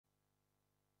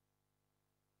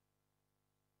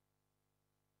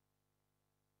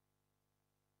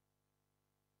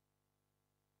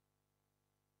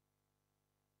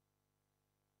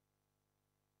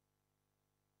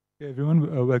Hey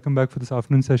everyone, welcome back for this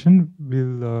afternoon session.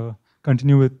 We'll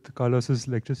continue with Carlos's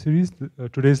lecture series.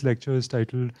 Today's lecture is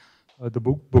titled The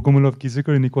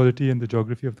Bogomolov-Gieseker Inequality and the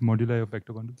Geography of the Moduli of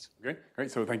Vector Bundles. Okay,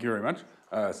 great. So thank you very much.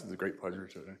 This is a great pleasure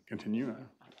to continue.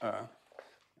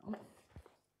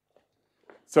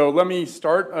 So let me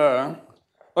start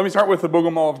with the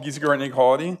Bogomolov-Gieseker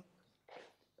inequality.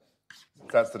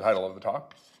 That's the title of the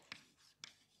talk.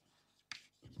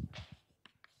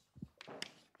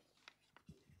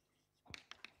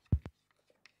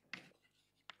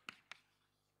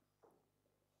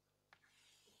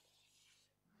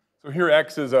 So here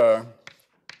X is a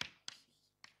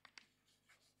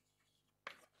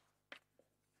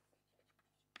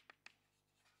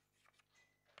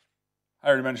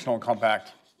higher dimensional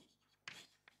compact,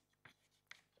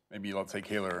 maybe let's say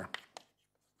Kähler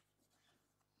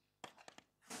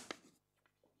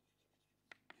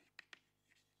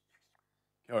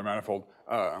manifold.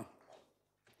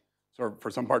 So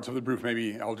for some parts of the proof,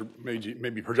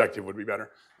 maybe projective would be better.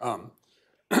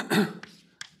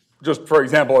 Just for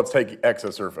example, let's take X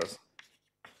as surface.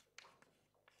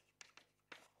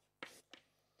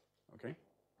 Okay.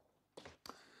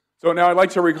 So now I'd like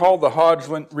to recall the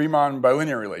Hodge-Riemann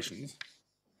bilinear relations.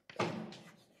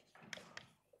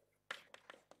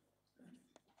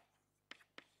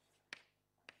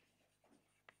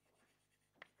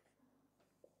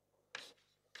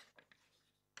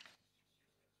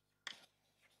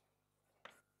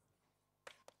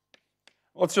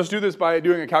 Let's just do this by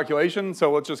doing a calculation.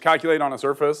 So let's just calculate on a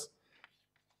surface.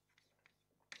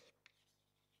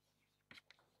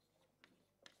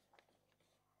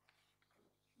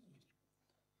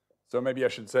 So maybe I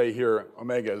should say here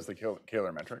omega is the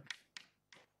Kähler metric.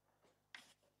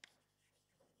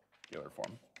 Kähler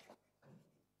form.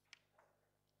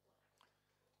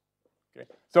 Okay.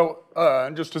 So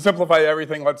just to simplify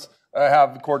everything, let's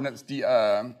have the coordinates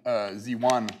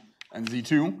Z1 and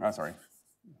Z2. Sorry.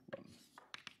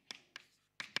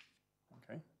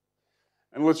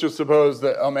 And let's just suppose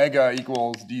that omega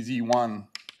equals dz1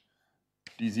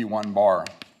 bar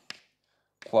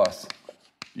plus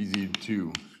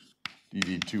dz2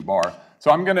 bar.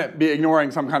 So I'm going to be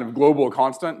ignoring some kind of global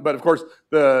constant, but of course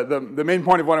the main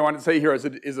point of what I want to say here is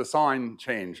a sign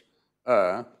change.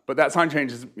 But that sign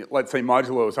change is, let's say,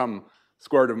 modulo some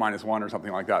square root of -1 or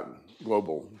something like that,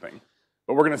 global thing.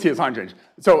 But we're going to see a sign change.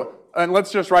 So, and let's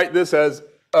just write this as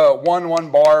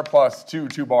 1 bar plus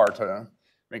 2 bar to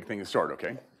make things short,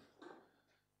 okay?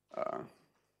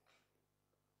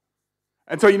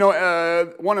 And so, you know,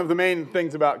 one of the main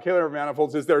things about Kähler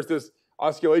manifolds is there's this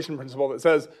osculation principle that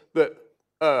says that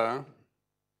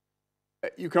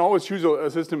you can always choose a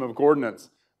system of coordinates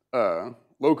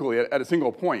locally at a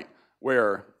single point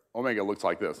where omega looks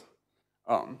like this.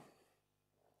 And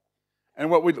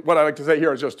what I like to say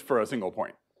here is just for a single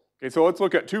point. Okay, so let's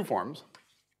look at two forms.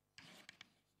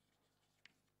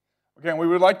 Okay, and we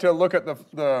would like to look at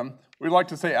we'd like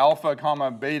to say alpha comma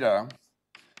beta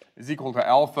is equal to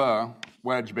alpha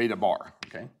wedge beta bar,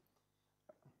 okay?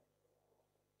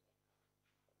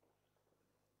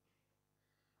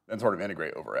 Then sort of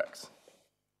integrate over X.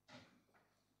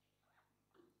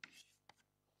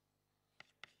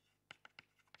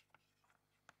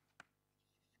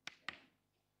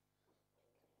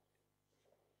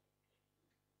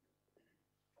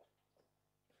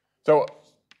 So,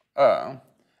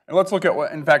 and let's look at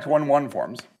what, in fact, 1-1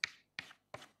 forms.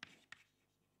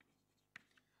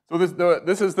 So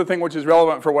this is the thing which is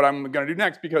relevant for what I'm going to do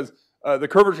next, because the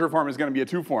curvature form is going to be a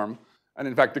 2 form, and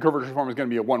in fact, the curvature form is going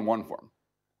to be a 1-1 form.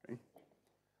 Okay?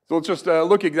 So let's just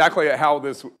look exactly at how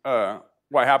this,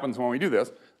 what happens when we do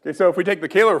this. Okay, so if we take the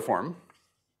Kähler form,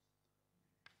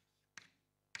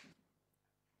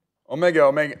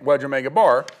 omega wedge omega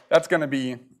bar, that's going to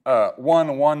be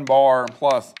 1 bar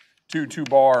plus 2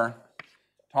 bar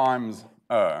times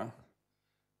 1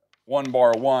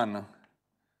 bar 1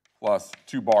 plus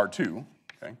 2 bar 2,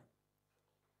 okay?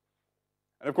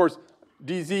 And of course,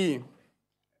 dz,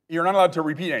 you're not allowed to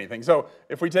repeat anything. So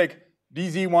if we take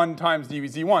dz1 times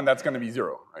dz1, that's going to be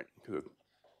 0, right? Because it's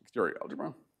exterior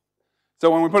algebra. So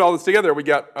when we put all this together, we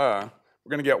get, we're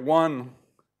going to get 1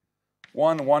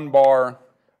 bar.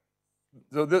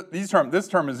 So this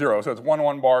term is 0, so it's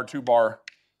 1 bar, 2 bar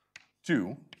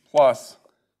 2 plus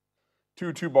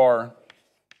 2 bar,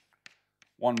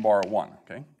 1 bar 1,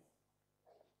 okay?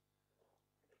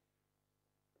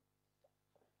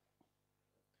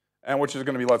 And which is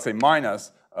going to be, let's say,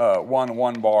 minus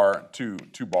 1 bar, 2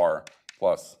 bar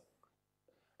plus.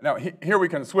 Now here we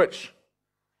can switch.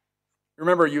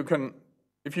 Remember, you can,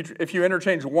 if you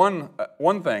interchange one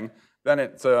thing, then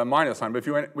it's a minus sign. But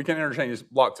we can interchange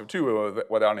blocks of 2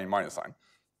 without any minus sign.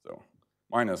 So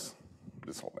minus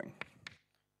this whole thing.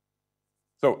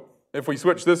 So if we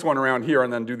switch this one around here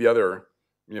and then do the other, I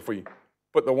mean, if we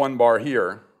put the 1 bar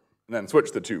here and then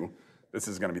switch the 2, this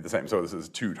is going to be the same. So this is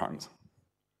 2 times.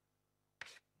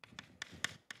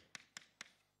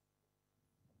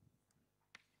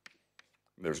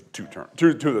 There's 2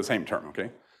 of the same term,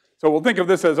 okay? So we'll think of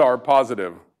this as our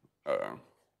positive,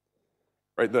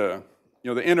 right? The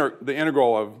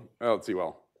integral of, let's see,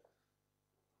 well,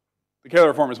 the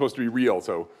Kähler form is supposed to be real,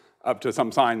 so up to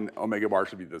some sign, omega bar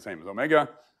should be the same as omega.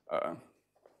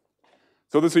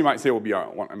 So this we might say will be our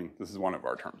one. I mean, this is one of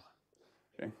our terms.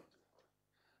 Okay.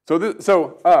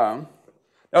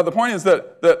 Now the point is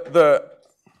that the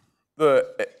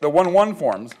 1-1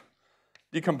 forms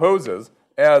decomposes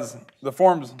as the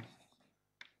forms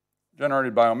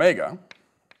generated by omega.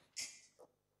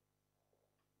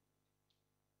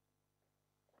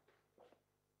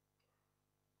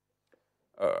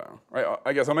 Right,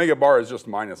 I guess omega bar is just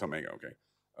minus omega, okay?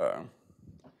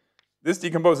 This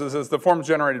decomposes as the forms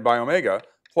generated by omega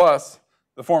plus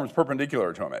the forms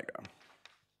perpendicular to omega.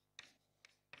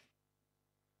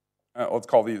 Let's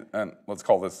call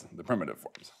this the primitive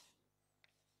forms.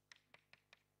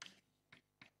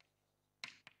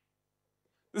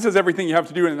 This is everything you have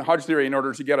to do in the Hodge theory in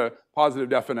order to get a positive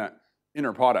definite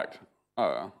inner product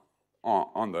on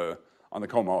the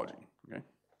cohomology. Okay?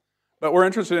 But we're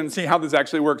interested in seeing how this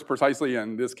actually works precisely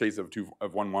in this case of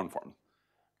 1-1 forms.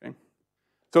 Okay?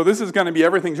 So this is going to be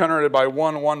everything generated by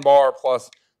 1 bar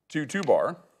plus 2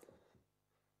 bar.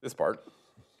 This part.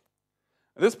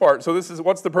 This part, so this is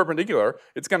what's the perpendicular?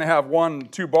 It's going to have 1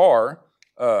 2 bar,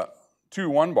 2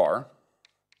 1 bar.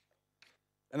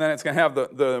 And then it's going to have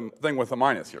the thing with the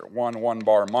minus here, 1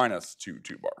 bar minus 2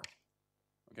 bar.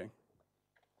 Okay.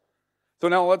 So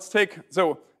now let's take,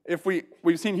 so if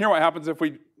we've seen here what happens if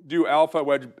we do alpha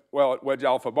wedge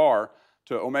alpha bar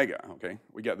to omega, okay?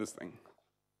 We get this thing,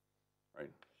 right?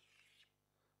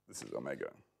 This is omega.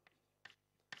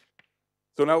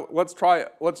 So now let's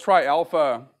try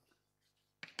alpha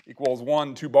equals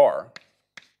 1 2 bar.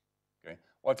 Okay.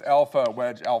 What's alpha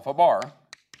wedge alpha bar?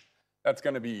 That's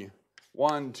going to be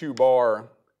 1 2 bar,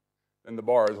 and the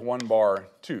bar is 1 bar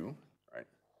 2, right?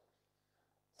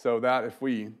 So that if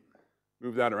we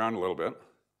move that around a little bit,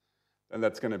 then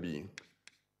that's going to be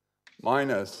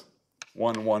minus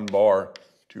 1 bar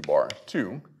 2 bar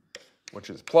 2, which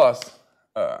is plus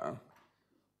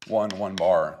 1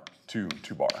 bar 2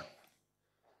 bar,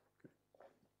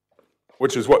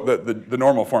 which is what the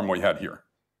normal form we had here.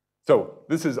 So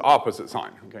this is opposite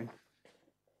sign, okay?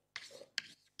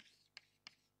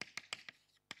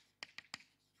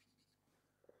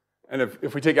 And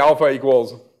if we take alpha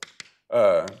equals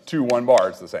 2 1 bar,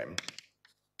 it's the same.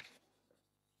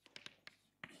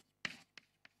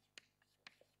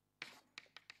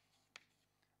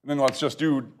 And then let's just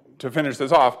do, to finish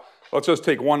this off, let's just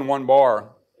take 1 1 bar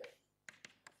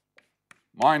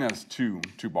minus 2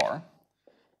 bar.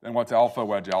 Then what's alpha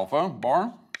wedge alpha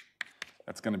bar?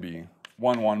 That's going to be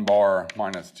 1 1 bar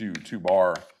minus 2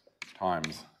 bar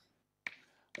times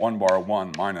 1 bar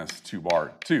 1 minus 2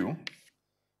 bar 2.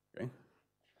 Okay.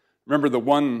 Remember the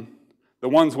ones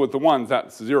with the ones,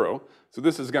 that's 0. So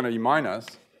this is going to be minus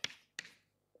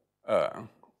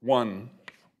 1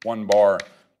 bar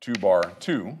 2 bar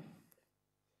 2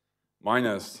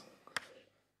 minus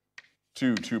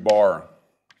 2 bar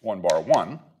 1 bar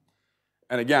 1.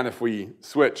 And again, if we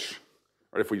switch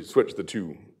the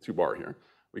 2 bar here,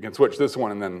 we can switch this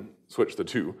one and then switch the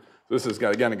 2. So this is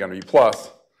again going to be plus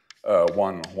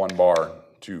 1 bar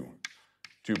 2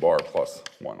 bar plus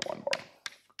 1 bar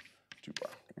 2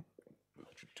 bar. Okay.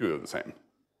 2 are the same.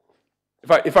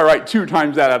 If I write 2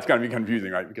 times that, that's going to be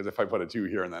confusing, right? Because if I put a 2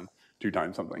 here and then 2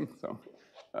 times something, so.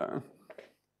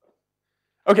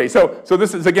 Okay, so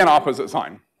this is again opposite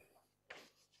sign.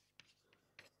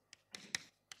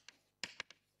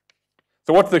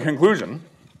 So what's the conclusion?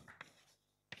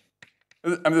 I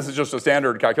mean, this is just a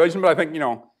standard calculation, but I think,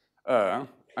 I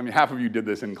mean, half of you did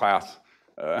this in class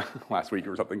last week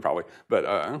or something probably,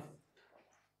 but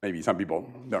maybe some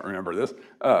people don't remember this.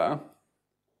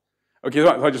 Okay,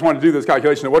 so I just want to do this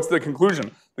calculation. What's the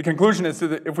conclusion? The conclusion is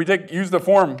that if we use the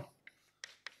form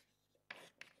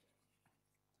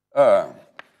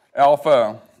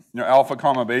alpha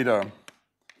comma beta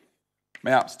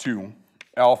maps to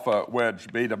alpha wedge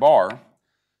beta bar,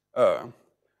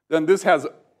 then this has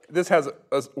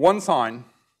one sign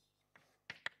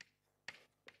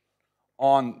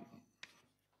on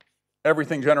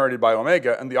everything generated by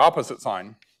omega and the opposite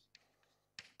sign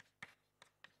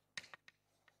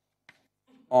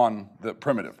on the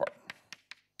primitive part.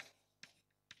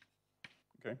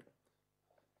 Okay.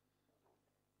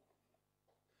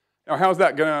 Now, how's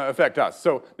that going to affect us?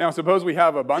 So now suppose we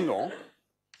have a bundle.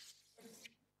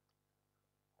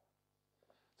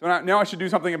 So now I should do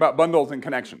something about bundles and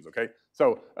connections, okay?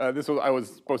 So I was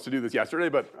supposed to do this yesterday,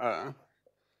 but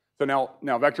so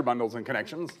now vector bundles and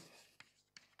connections.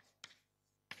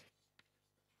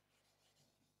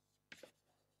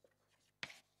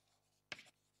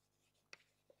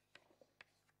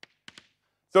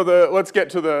 So let's get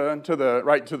to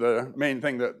the main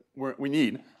thing that we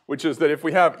need, which is that if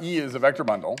we have E as a vector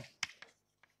bundle,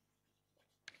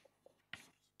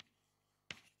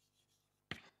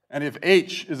 and if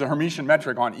H is a Hermitian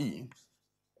metric on E,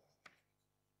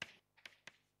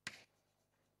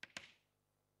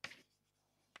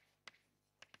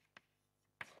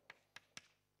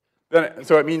 then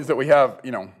so it means that we have,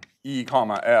 you know, E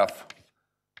comma F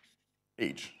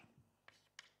H.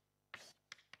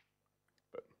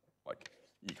 But like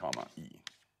E comma E.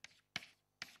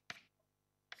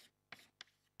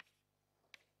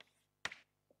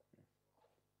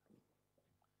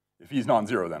 If E is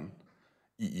non-zero, then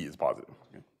EE is positive.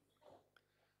 Okay.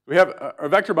 We have a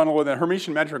vector bundle with a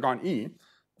Hermitian metric on E.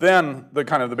 Then the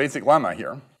kind of the basic lemma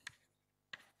here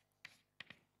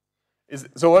is,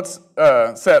 so let's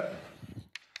set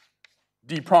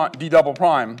D double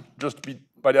prime just to be,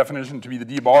 by definition, to be the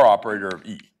D bar operator of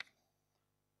E.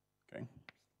 Okay.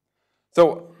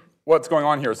 So what's going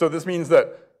on here? So this means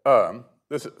that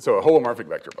so a holomorphic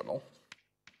vector bundle.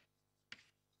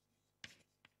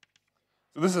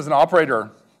 So this is an operator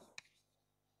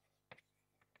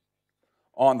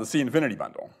on the C infinity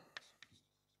bundle.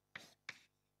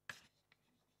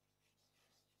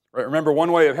 Right, remember,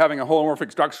 one way of having a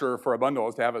holomorphic structure for a bundle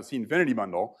is to have a C infinity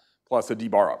bundle plus a D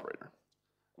bar operator.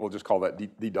 We'll just call that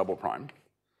D double prime.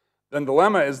 Then the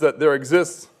lemma is that there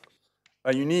exists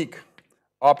a unique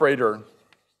operator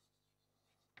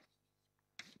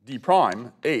D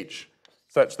prime, H,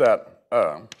 such that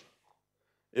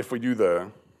if we do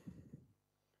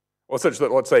such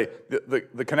that, let's say,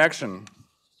 the connection,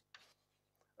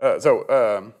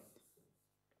 so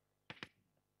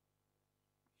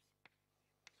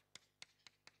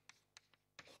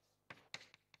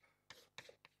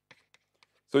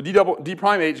D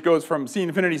prime H goes from C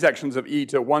infinity sections of E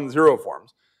to 1, 0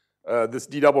 forms. This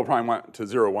D double prime went to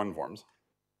 0, 1 forms.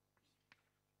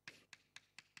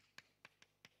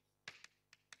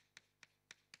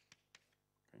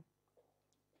 Okay.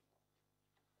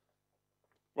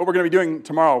 What we're going to be doing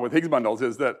tomorrow with Higgs bundles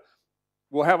is that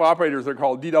we'll have operators that are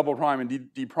called D double prime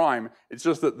and D prime. It's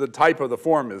just that the type of the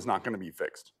form is not going to be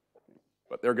fixed.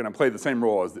 But they're going to play the same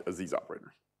role as these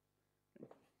operators.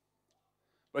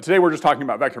 But today we're just talking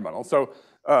about vector bundles. So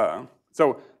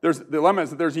there's the lemma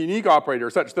is that there's a unique operator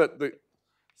such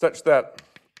that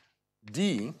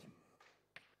D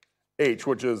H,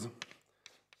 which is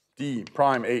D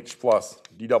prime H plus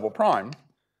D double prime.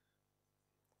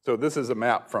 So this is a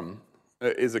map from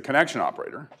is a connection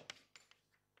operator.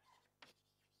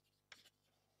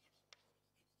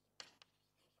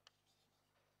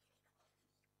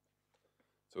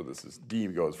 So this is D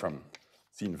goes from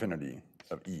C infinity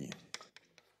of E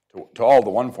to all the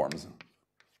 1 forms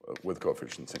with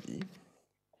coefficients in E.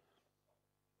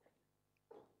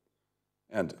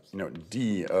 And, you know,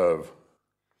 D of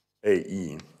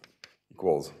AE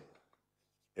equals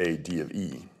AD of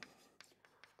E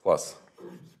plus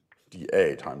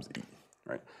dA times E,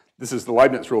 right? This is the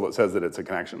Leibniz rule that says that it's a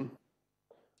connection,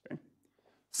 okay?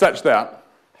 Such that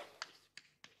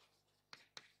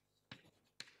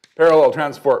parallel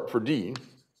transport for D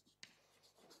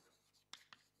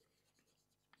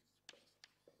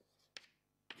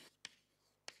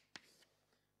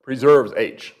preserves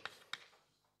H.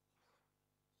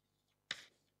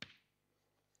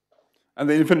 And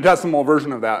the infinitesimal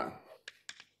version of that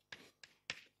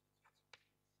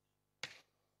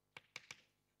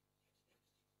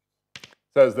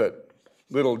says that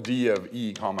little d of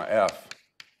E comma F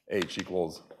H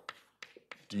equals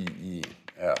DE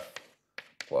F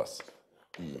plus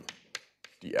E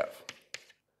dF.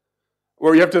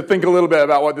 Where you have to think a little bit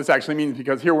about what this actually means,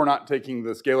 because here we're not taking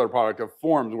the scalar product of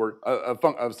forms,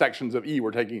 of sections of E. We're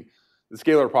taking the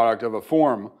scalar product of a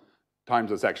form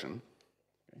times a section.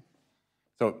 Okay.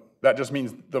 So that just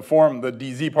means the form, the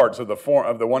dz parts of the form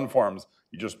of the 1 forms,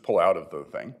 you just pull out of the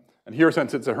thing. And here,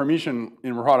 since it's a Hermitian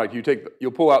inner product,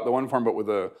 you'll pull out the 1 form, but with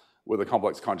a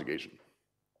complex conjugation.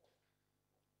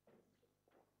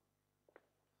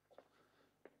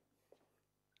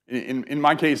 In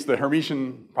my case, the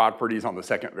Hermitian property is on the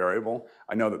 2nd variable.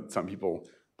 I know that some people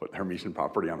put Hermitian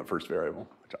property on the 1st variable,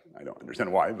 which I don't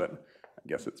understand why, but I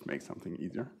guess it makes something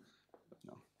easier.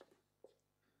 No.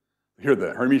 Here,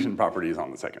 the Hermitian property is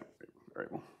on the 2nd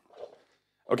variable.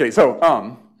 Okay, so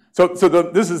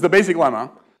this is the basic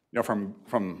lemma,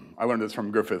 from I learned this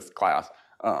from Griffith's class,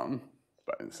 but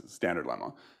this is a standard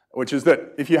lemma, which is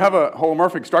that if you have a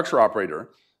holomorphic structure operator,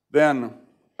 then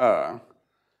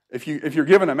if you're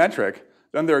given a metric,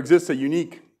 then there exists a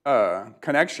unique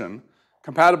connection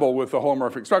compatible with the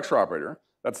holomorphic structure operator.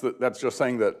 That's just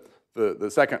saying that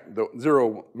the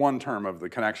 0, 1 term of the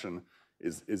connection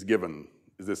is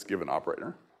this given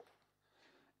operator,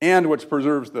 and which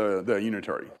preserves the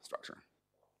unitary structure.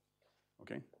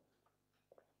 Okay.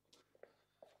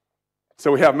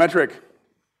 So we have metric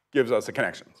gives us a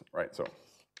connection, right? So.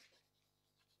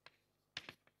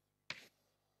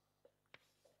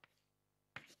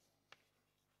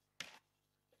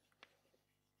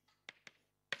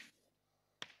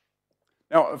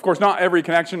 Now, of course, not every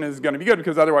connection is going to be good,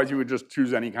 because otherwise you would just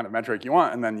choose any kind of metric you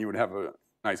want, and then you would have a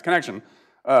nice connection.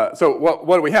 So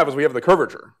what we have is we have the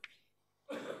curvature.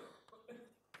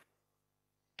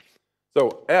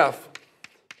 So f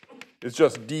is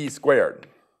just d squared.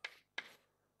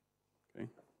 Okay.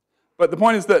 But the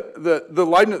point is that the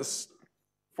Leibniz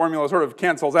formula sort of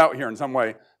cancels out here in some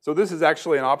way. So this is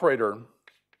actually an operator.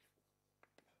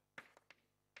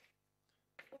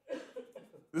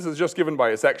 This is just given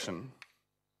by a section.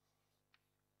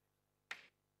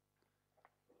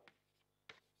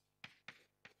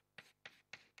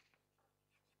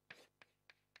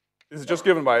 This is just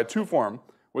given by a 2 form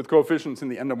with coefficients in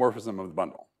the endomorphism of the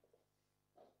bundle.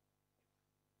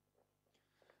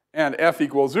 And f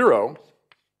equals 0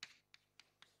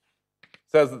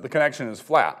 says that the connection is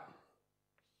flat.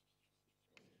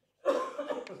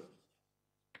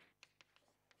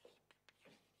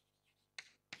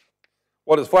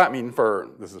 What does flat mean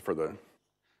this is for the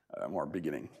more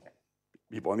beginning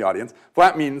people in the audience.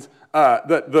 Flat means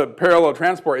that the parallel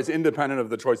transport is independent of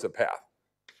the choice of path.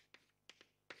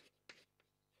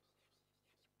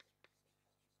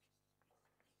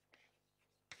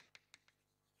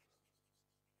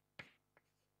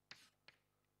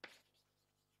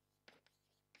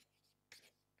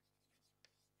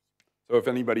 So if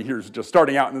anybody here is just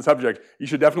starting out in the subject, you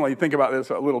should definitely think about this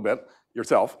a little bit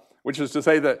yourself, which is to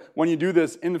say that when you do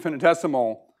this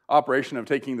infinitesimal operation of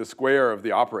taking the square of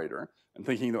the operator and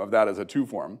thinking of that as a 2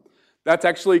 form, that's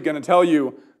actually going to tell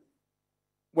you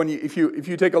if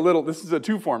you take a little, this is a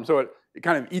 2 form, so it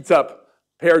kind of eats up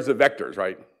pairs of vectors,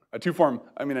 right? A 2 form,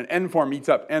 an n form eats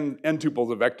up n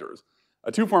tuples of vectors.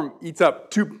 A 2 form eats up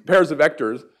 2 pairs of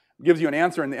vectors, gives you an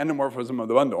answer in the endomorphism of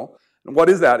the bundle. And what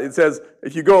is that? It says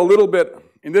if you go a little bit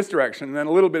in this direction, and then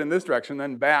a little bit in this direction,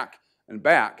 then back and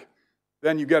back,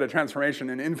 then you get a transformation,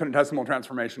 an infinitesimal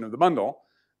transformation of the bundle.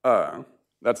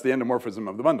 That's the endomorphism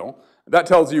of the bundle. That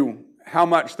tells you how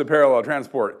much the parallel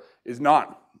transport is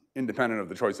not independent of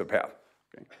the choice of path.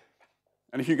 Okay.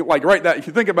 And if you write that, if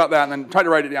you think about that and then try to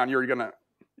write it down,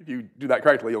 if you do that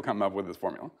correctly, you'll come up with this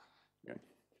formula. Okay.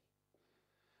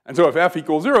 And so if f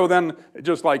equals 0, then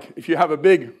just like if you have a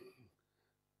big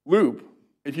loop,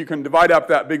 if you can divide up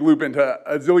that big loop into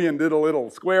a zillion little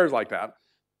squares like that,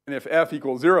 and if f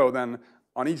equals 0, then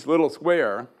on each little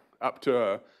square up to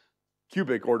a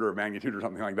cubic order of magnitude or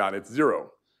something like that, it's 0.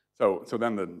 So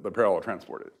then the parallel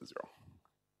transport is 0.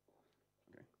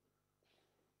 Okay.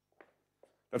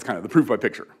 That's kind of the proof by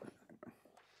picture.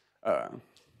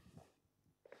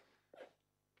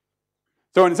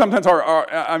 So in some sense,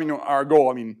 our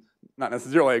goal, not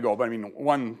necessarily a goal, but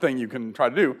one thing you can try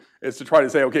to do is to try to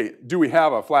say, okay, do we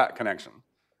have a flat connection?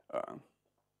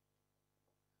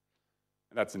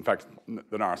 That's in fact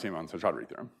the Narasimhan-Seshadri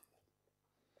theorem.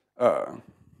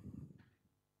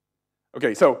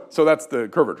 Okay, so that's the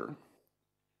curvature.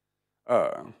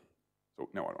 So now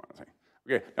what do I want to say?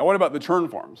 Okay, now what about the Chern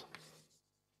forms?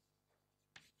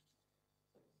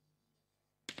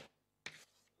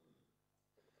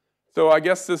 So I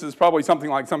guess this is probably something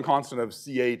like some constant of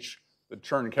CH, the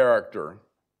Chern character.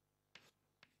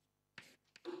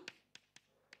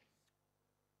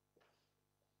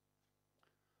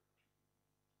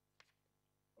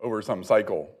 Over some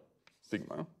cycle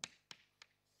sigma.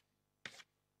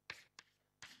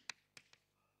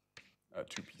 A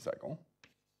 2p cycle.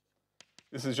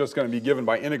 This is just going to be given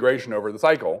by integration over the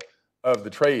cycle of the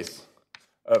trace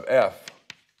of f,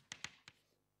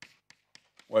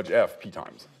 wedge f, p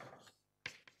times.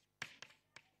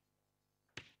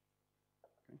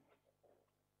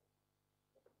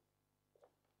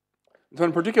 So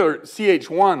in particular,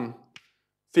 CH1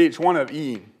 of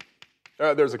E,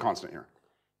 there's a constant here.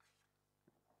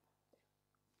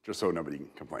 Just so nobody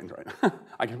complains, right?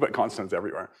 I can put constants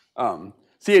everywhere.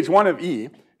 CH1 of E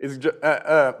is,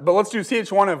 but let's do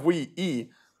CH1 of E,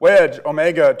 wedge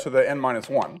omega to the n minus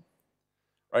 1,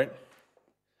 right?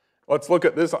 Let's look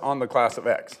at this on the class of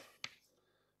X.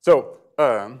 So,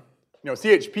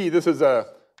 CHP, this is a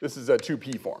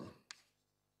 2p form.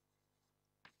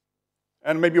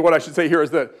 And maybe what I should say here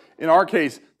is that in our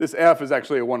case, this F is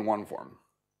actually a 1-1 form.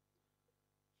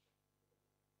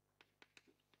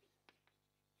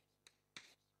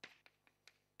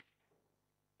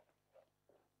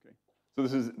 Okay. So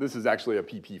this is actually a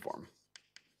PP form.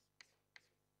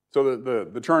 So the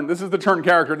Chern, this is the Chern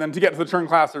character. Then to get to the Chern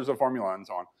class, there's a formula and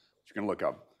so on, which you can look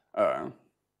up.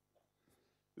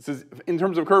 This is, in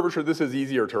terms of curvature, this is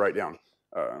easier to write down.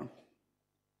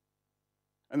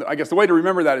 And I guess the way to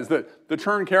remember that is that the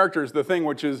Chern character is the thing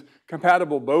which is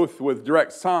compatible both with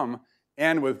direct sum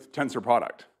and with tensor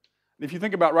product. And if you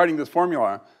think about writing this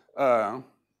formula,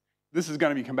 this is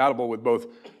going to be compatible with both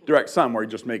direct sum, where you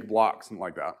just make blocks and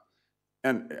like that.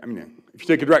 And I mean, if you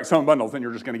take a direct sum of bundles, then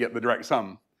you're just going to get the direct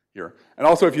sum here. And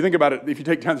also, if you think about it, if you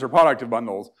take tensor product of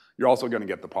bundles, you're also going to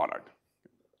get the product.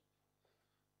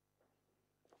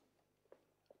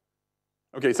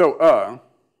 Okay, so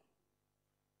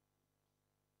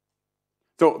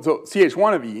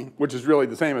CH1 of E, which is really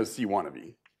the same as C1 of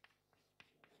E.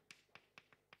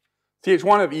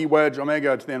 CH1 of E wedge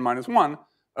omega to the n minus 1,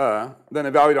 then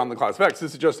evaluated on the class of X.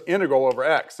 This is just integral over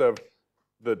X of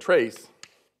the trace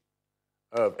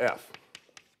of F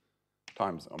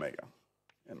times omega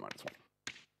n minus 1.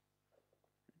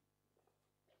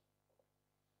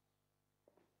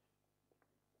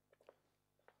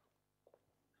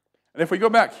 And if we go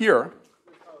back here,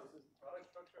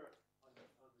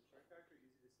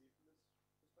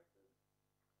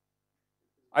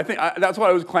 I think that's what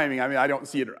I was claiming. I mean, I don't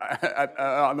see it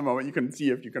on the moment. You can see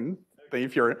if you can.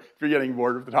 If you're getting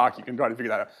bored of the talk, you can try to figure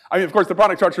that out. I mean, of course, the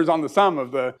product structure is on the sum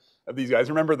of these guys.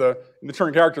 Remember, in the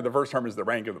Chern character, the first term is the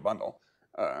rank of the bundle.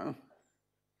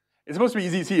 It's supposed to be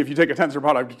easy to see if you take a tensor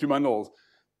product of two bundles.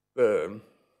 You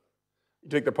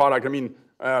take the product. I mean,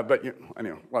 but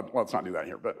anyway, let's not do that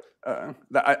here. But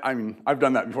I mean, I've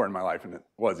done that before in my life, and it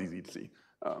was easy to see.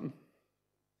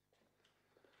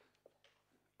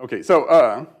 Okay,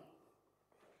 so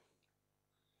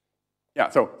yeah,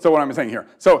 so what I'm saying here.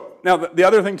 So now the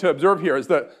other thing to observe here is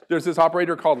that there's this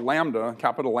operator called lambda,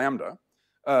 capital lambda,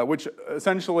 which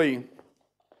essentially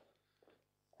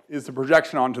is the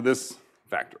projection onto this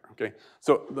factor. Okay,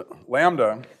 so the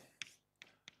lambda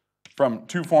from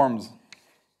two forms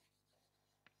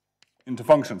into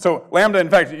function. So lambda, in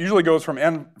fact, it usually goes from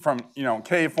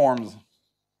k forms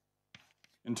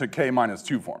into k minus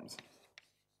 2 forms.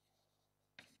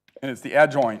 And it's the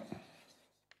adjoint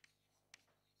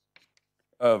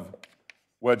of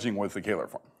wedging with the Kähler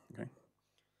form. Okay.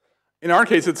 In our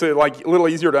case, it's a little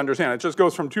easier to understand. It just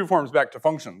goes from 2 forms back to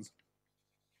functions.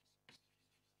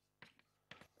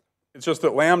 It's just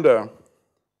that lambda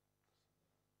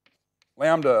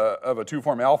of a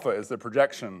 2-form alpha is the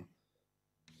projection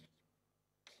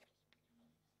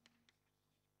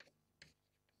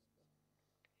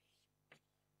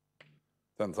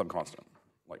then some constant,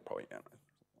 like probably n.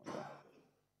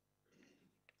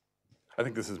 I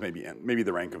think this is maybe n, maybe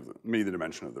the rank of maybe the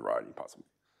dimension of the variety, possibly.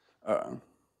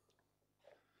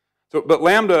 But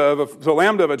lambda of a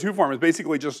 2-form is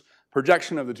basically just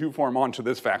projection of the 2-form onto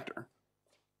this factor.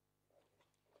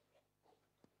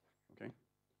 Okay.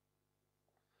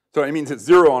 So it means it's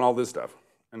 0 on all this stuff,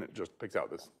 and it just picks out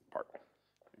this part. Okay.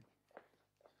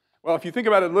 Well, if you think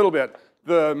about it a little bit,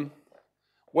 the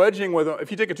wedging with, if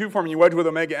you take a 2-form and you wedge with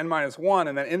omega n minus 1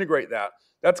 and then integrate that,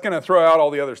 that's going to throw out all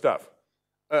the other stuff.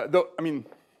 I mean,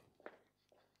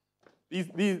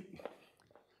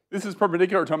 this is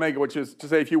perpendicular to omega, which is to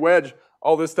say if you wedge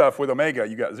all this stuff with omega,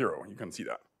 you got 0. You can see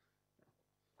that.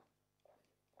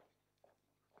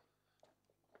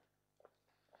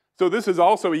 So this is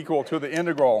also equal to the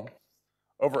integral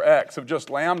over x of just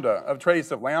lambda, of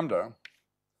trace of lambda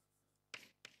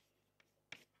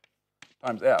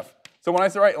times f. So when I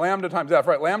say, right, lambda times f,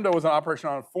 right, lambda was an operation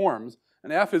on forms,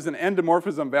 and f is an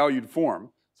endomorphism valued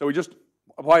form. So we just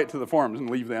apply it to the forms and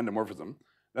leave the endomorphism.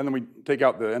 Then we take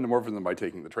out the endomorphism by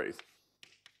taking the trace.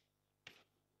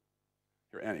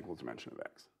 Here, n equals dimension of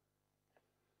x.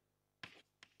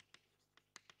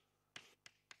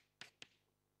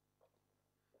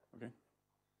 Okay.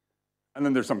 And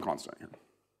then there's some constant here.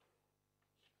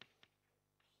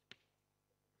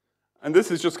 And this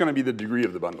is just going to be the degree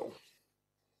of the bundle.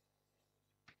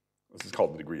 This is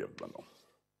called the degree of the bundle.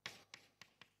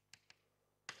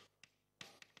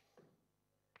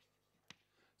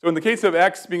 So in the case of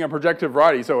x being a projective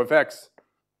variety, so if x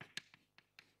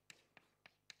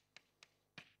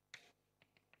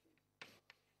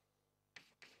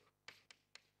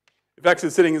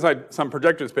is sitting inside some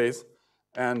projective space,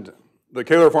 and the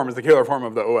Kähler form is the Kähler form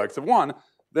of the OX of 1,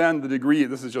 then the degree,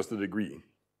 this is just the degree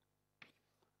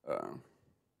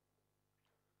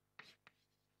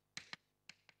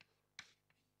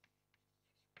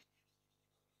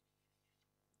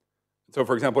So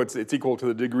for example, it's equal to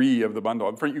the degree of the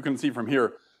bundle. You can see from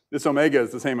here, this omega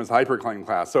is the same as hyperplane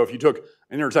class. So if you took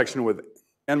an intersection with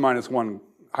n-1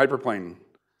 hyperplane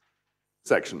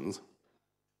sections,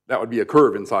 that would be a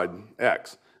curve inside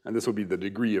X, and this would be the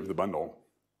degree of the bundle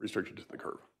restricted to the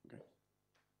curve. Okay?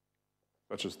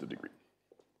 That's just the degree.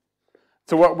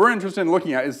 So what we're interested in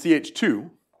looking at is CH2.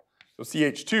 So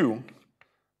CH2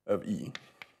 of E,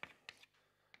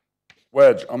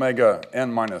 wedge omega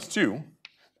n minus 2,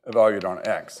 evaluated on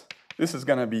X. This is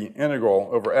going to be integral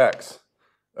over X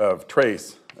of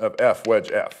trace of F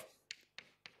wedge F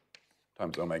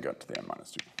times omega to the n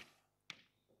minus 2.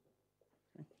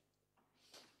 Okay.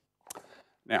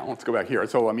 Now, let's go back here.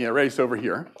 So let me erase over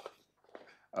here.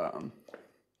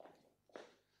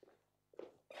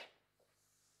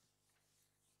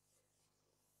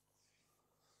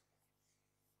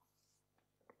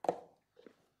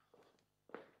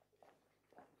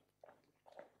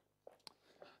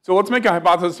 So let's make a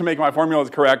hypothesis to make my formulas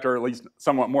correct, or at least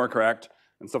somewhat more correct,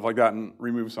 and stuff like that, and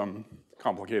remove some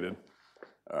complicated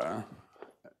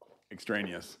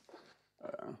extraneous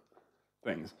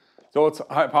things. So let's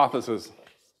hypothesis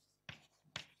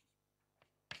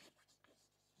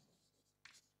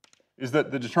is that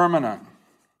the determinant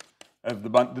of the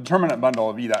determinant bundle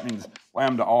of E, that means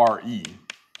lambda R E,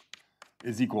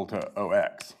 is equal to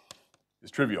OX, is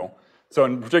trivial. So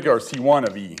in particular, C1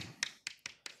 of E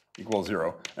equals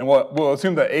 0. And we'll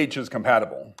assume that H is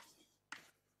compatible.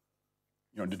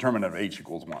 You know, determinant of H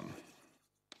equals 1.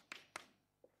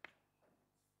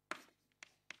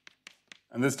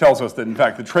 And this tells us that, in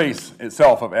fact, the trace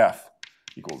itself of F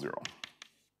equals 0.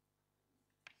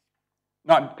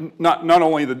 Not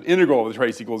only the integral of the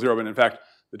trace equals 0, but in fact,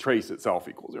 the trace itself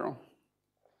equals 0.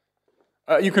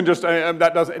 You can just,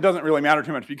 it doesn't really matter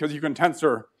too much because you can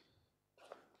tensor.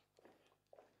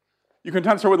 You can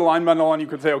tensor with a line bundle, and you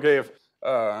could say, okay, if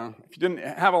you didn't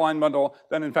have a line bundle,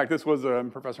 then in fact, this was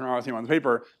Professor Narasiman's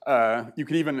paper, you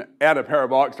could even add a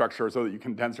parabolic structure so that you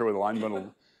can tensor with a line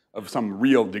bundle of some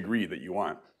real degree that you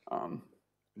want.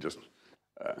 Just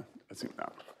assume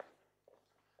that.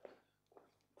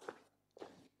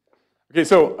 Okay,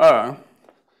 so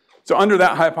under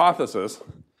that hypothesis,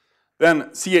 then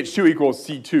CH2 equals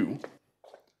C2.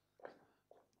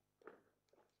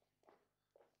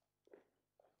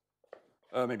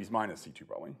 Maybe it's minus C2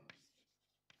 probably.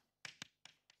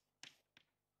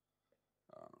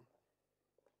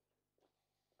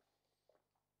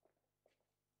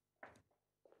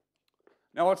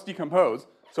 Now let's decompose.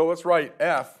 So let's write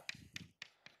F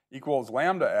equals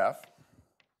lambda F,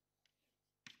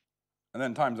 and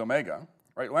then times omega.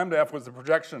 Right? Lambda F was the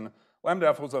projection. Lambda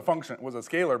F was a function, was a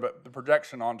scalar, but the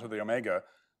projection onto the omega.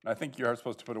 And I think you're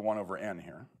supposed to put a 1 over n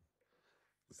here.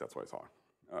 At least that's what I saw.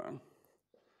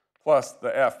 Plus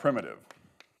the F primitive.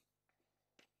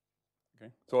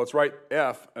 Okay, so let's write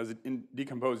F as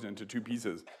decomposed into two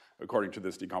pieces according to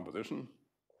this decomposition.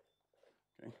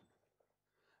 Okay.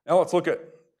 Now let's look at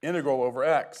integral over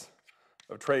X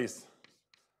of trace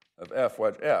of F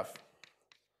wedge F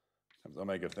times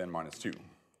omega to the n minus 2.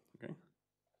 Okay.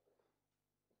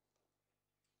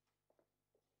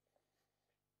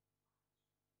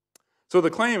 So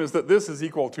the claim is that this is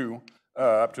equal to,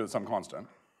 up to some constant,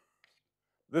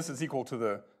 this is equal to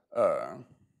the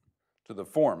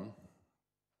form.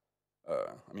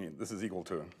 This is equal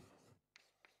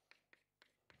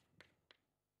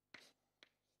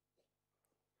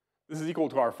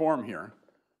to our form here.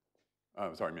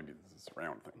 Sorry, maybe this is a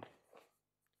round thing.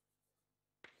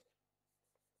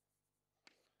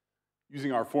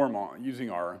 Using our form,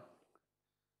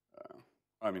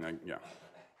 yeah.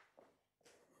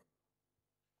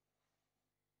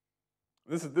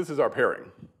 This is our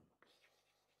pairing.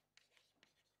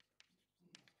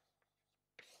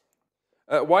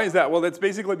 Why is that? Well, that's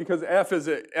basically because F is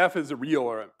a real,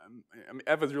 or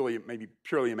F is really maybe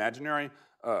purely imaginary,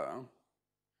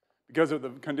 because of the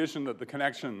condition that the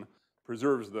connection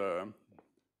preserves the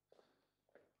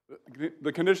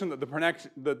condition that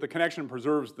the connection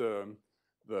preserves the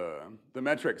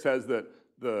metric says that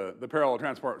the parallel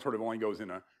transport sort of only goes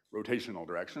in a rotational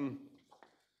direction,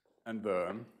 and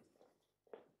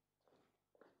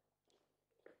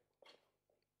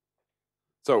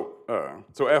So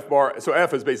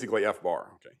F is basically F bar,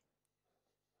 okay.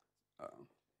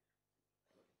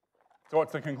 So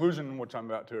it's the conclusion which I'm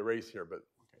about to erase here, but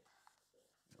okay.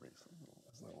 Erase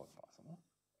as little as possible.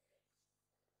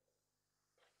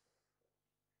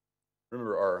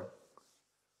 Remember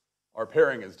our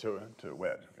pairing is to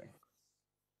wedge, okay.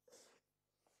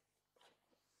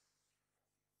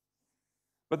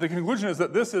 But the conclusion is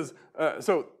that this is,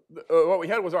 what we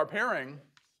had was our pairing.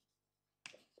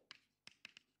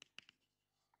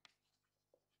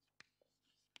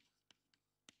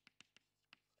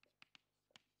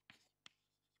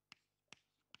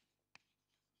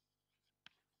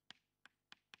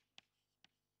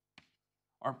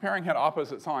 Our pairing had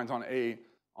opposite signs on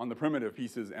the primitive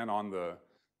pieces and on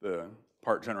the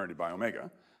part generated by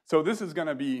omega. So this is going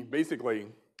to be basically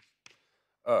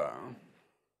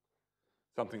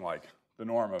something like the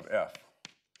norm of f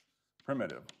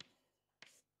primitive,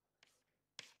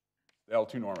 the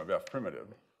L2 norm of f primitive,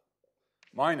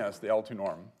 minus the L2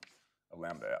 norm of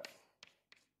lambda f.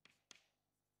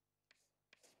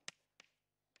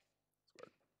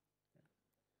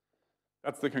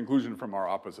 That's the conclusion from our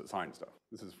opposite sign stuff.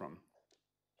 This is from.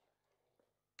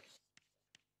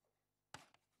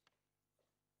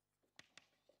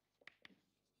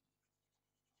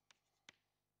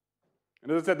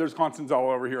 And as I said, there's constants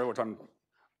all over here, which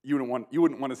you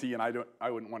wouldn't want to see, and I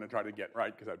wouldn't want to try to get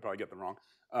right because I'd probably get them wrong.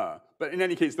 But in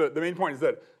any case, the main point is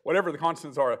that whatever the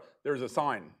constants are, there's a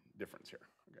sign difference here.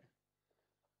 Okay.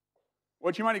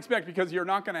 What you might expect, because you're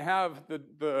not going to have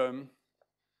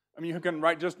I mean, you can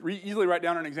easily write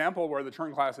down an example where the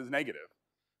Chern class is negative.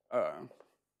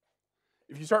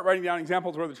 If you start writing down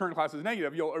examples where the Chern class is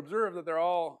negative, you'll observe that they're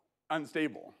all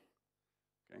unstable,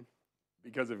 okay,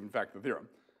 because of, in fact, the theorem.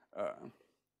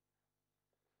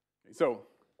 So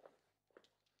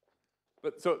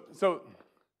this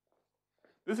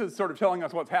is sort of telling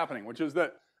us what's happening, which is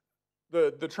that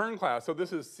the Chern class. So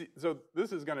this is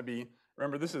going to be,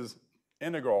 remember, this is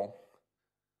integral.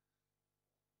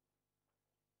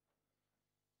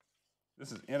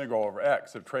 This is integral over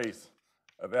x of trace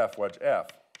of f wedge f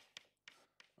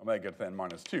omega to the n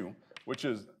minus 2, which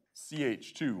is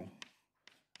ch2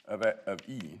 of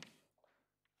e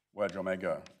wedge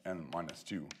omega n minus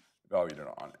 2 evaluated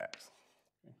on x.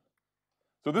 Okay.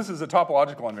 So this is a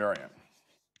topological invariant.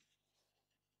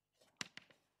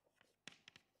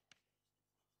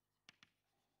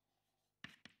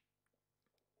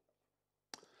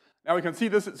 Now we can see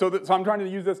this, so I'm trying to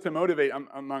use this to motivate,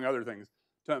 among other things,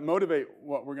 to motivate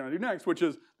what we're going to do next, which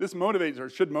is this motivates, or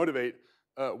should motivate,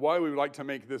 why we would like to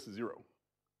make this 0.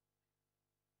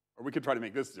 Or we could try to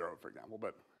make this 0, for example,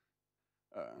 but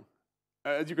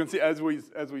as you can see, as we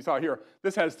saw here,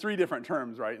 this has 3 different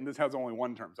terms, right? And this has only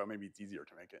 1 term, so maybe it's easier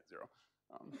to make it 0.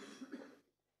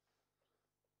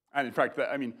 And in fact,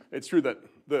 I mean, it's true that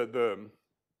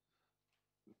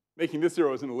making this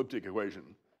 0 is an elliptic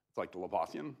equation. It's like the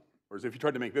Laplacian. Whereas if you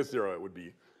tried to make this 0, it would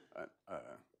be an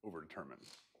overdetermined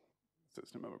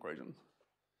system of equations.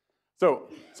 So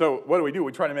what do?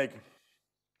 We try to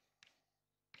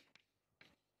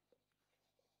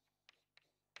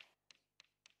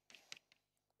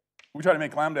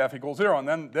make lambda f equals 0,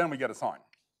 and then we get a sign.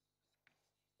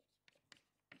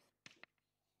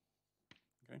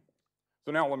 Okay.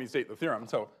 So now let me state the theorem.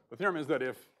 So the theorem is that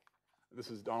if this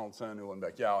is Donaldson,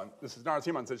 Uhlenbeck-Yau, and this is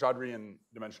Narasimhan-Seshadri in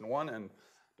dimension 1, and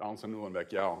Donaldson,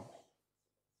 Uhlenbeck-Yau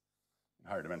in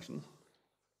higher dimensions.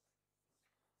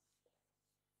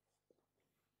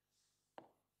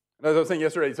 And as I was saying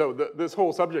yesterday, so this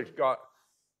whole subject got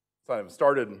sort of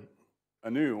started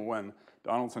anew when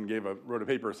Donaldson wrote a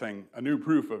paper saying a new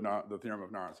proof of the theorem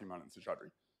of Narasimhan and Seshadri.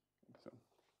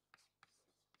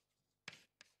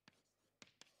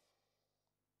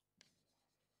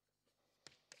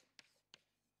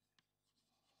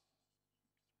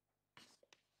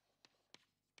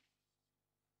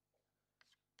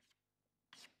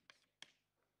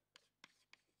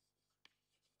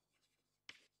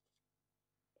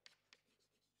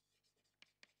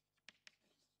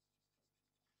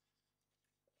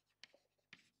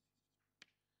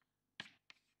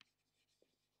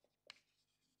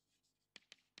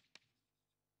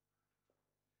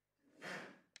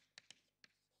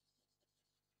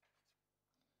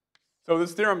 So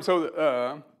this theorem,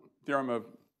 theorem of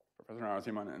Professor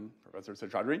Narasimhan and Professor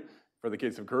Seshadri for the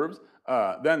case of curves.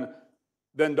 Then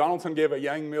Donaldson gave a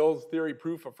Yang-Mills theory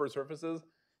proof of first surfaces.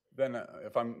 Then,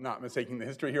 if I'm not mistaking the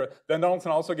history here, then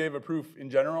Donaldson also gave a proof in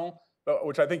general,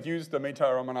 which I think used the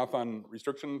Mehta-Ramanathan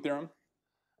restriction theorem.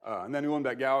 And then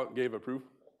Uhlenbeck-Yau gave a proof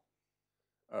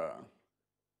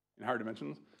in higher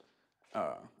dimensions.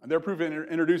 And their proof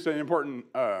introduced an important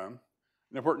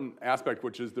aspect,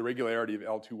 which is the regularity of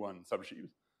L21 subsheaves.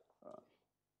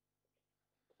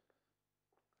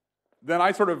 Then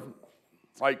I sort of,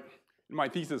 like, in my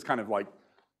thesis, kind of like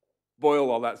boiled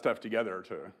all that stuff together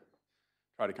to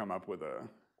try to come up with an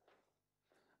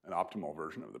optimal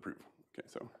version of the proof. Okay,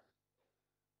 so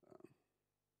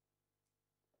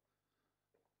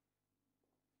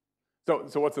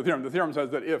what's the theorem? The theorem says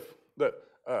that if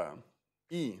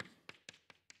E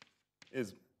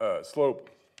is slope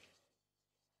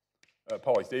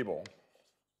polystable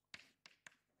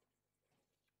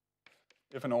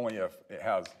if and only if it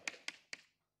has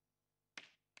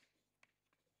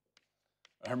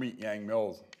a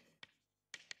Hermite-Yang-Mills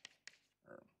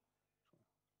or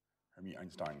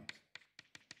Hermite-Einstein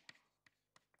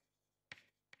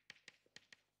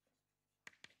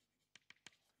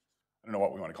I don't know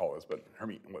what we want to call this, but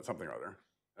Hermite, something or other,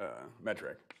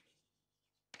 metric,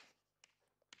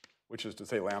 which is to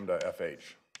say lambda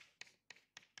FH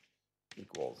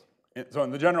equals. So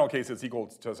in the general case, it's equal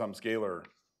to some scalar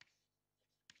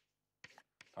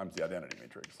times the identity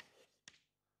matrix.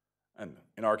 And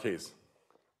in our case,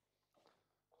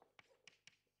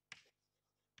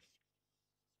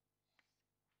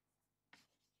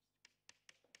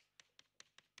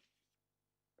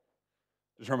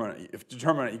 if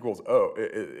determinant equals O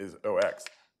is OX,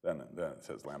 then it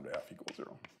says lambda F equals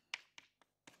 0.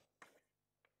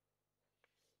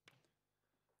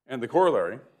 And the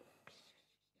corollary,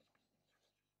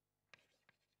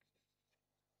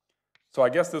 so I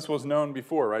guess this was known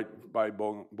before, right, by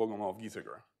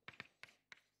Bogomolov-Gieseker.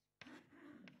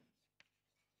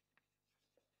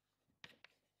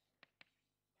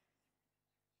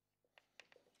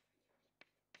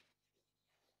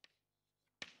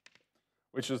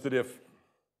 Which is that if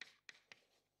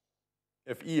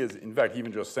E is, in fact,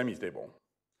 even just semi-stable,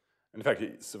 in fact,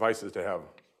 it suffices to have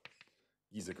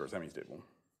Gieseker semi-stable.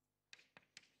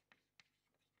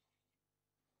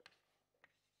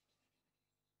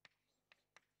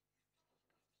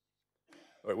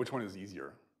 Wait, which one is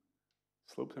easier?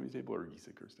 Slope semi-stable or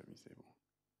Gieseker semi-stable?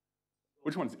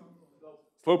 Which one's?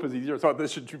 Slope is easier. So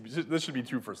this should be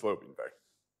true for slope, in fact.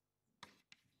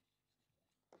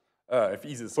 If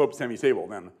E is slope semi-stable,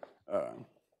 then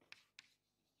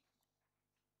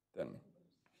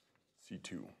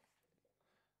C2.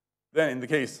 Then in the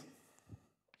case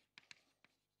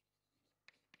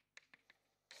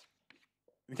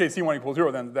C1 equals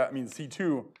 0, then that means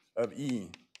C2 of E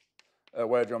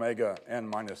wedge omega n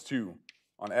minus 2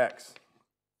 on X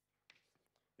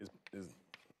is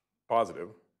positive,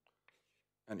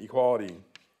 and equality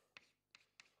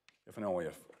if and only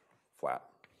if flat.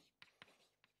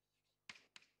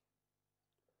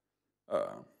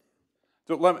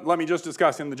 So let me just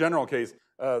discuss in the general case,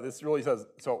 this really says,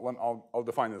 so I'll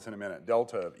define this in a minute.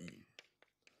 Delta of E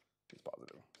is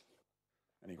positive,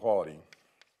 and equality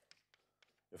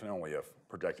if and only if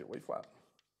projectively flat.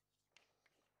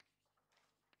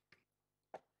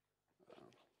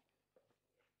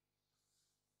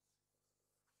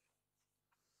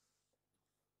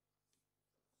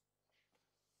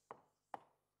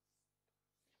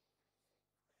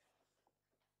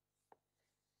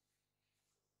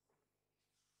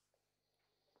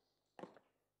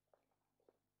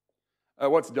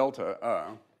 What's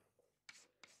delta?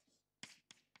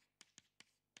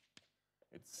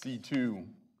 It's C2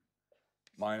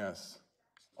 minus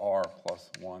R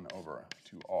plus 1 over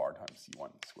 2R times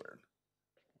C1 squared.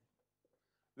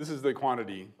 This is the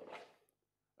quantity,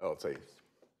 let's say,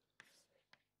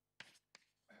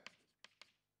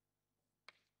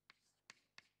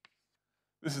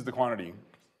 this is the quantity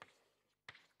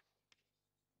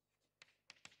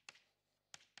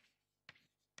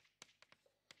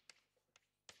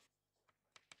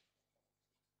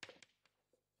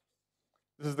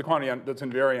that's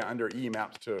invariant under E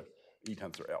maps to E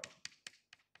tensor L.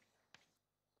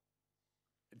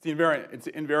 It's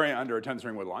invariant under a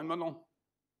tensoring with line bundle.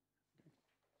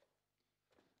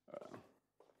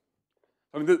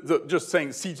 I mean, just saying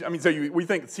C2. I mean, so we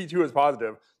think C2 is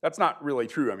positive. That's not really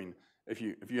true. I mean,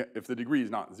 if the degree is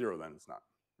not 0, then it's not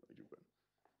really true.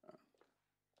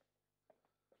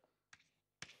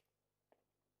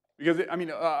 Because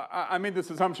I made this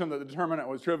assumption that the determinant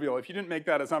was trivial. If you didn't make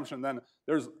that assumption, then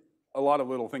there's a lot of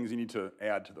little things you need to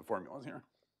add to the formulas here.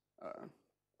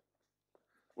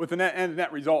 With the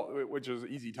net result, which is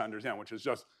easy to understand, which is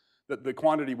just that the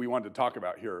quantity we want to talk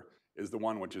about here is the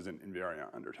one which is invariant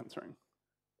under tensoring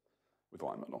with the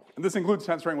line bundle. And this includes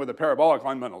tensoring with a parabolic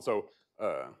line bundle, so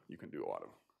you can do a lot of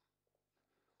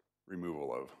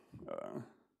removal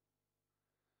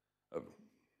of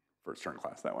first term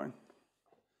class that way.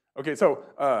 Okay, so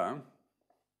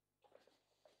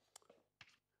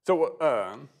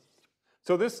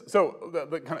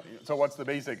what's the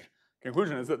basic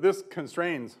conclusion is that this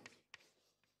constrains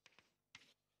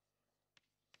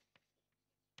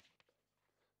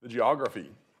the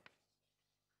geography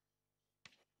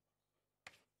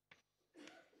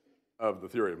of the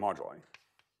theory of moduli.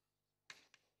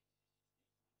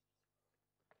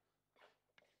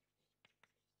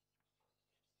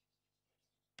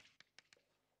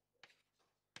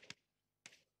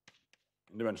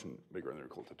 in dimension bigger than or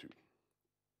equal to 2.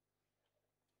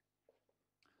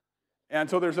 And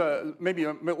so there's let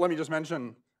me just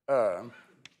mention, I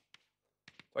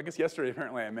guess yesterday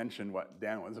apparently I mentioned what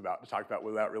Dan was about to talk about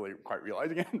without really quite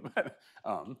realizing it, but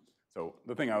so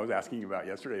the thing I was asking about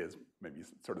yesterday is maybe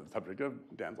sort of the subject of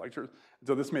Dan's lectures.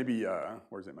 So this may be,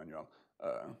 where's Emmanuel?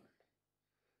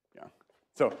 Yeah.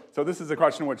 So this is a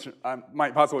question which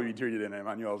might possibly be treated in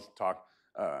Emmanuel's talk,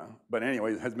 but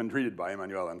anyways, has been treated by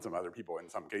Emmanuel and some other people in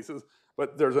some cases.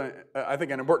 But there's, I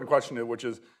think, an important question, which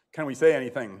is, can we say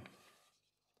anything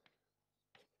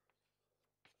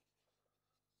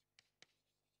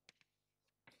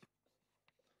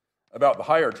about the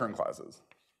higher Chern classes?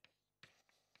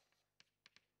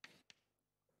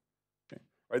 Okay.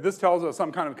 Right, this tells us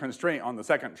some kind of constraint on the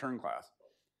second Chern class.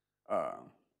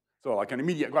 So like an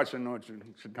immediate question which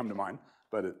should come to mind,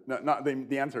 but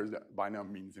the answer is by no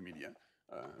means immediate.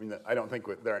 I mean, I don't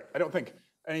think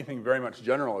anything very much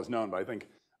general is known, but I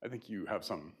think you have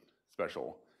some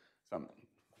special, some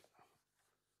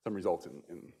results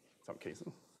in some cases.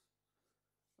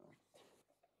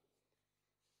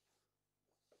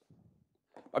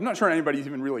 I'm not sure anybody's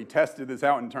even really tested this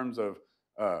out in terms of,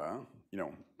 you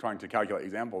know, trying to calculate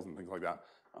examples and things like that.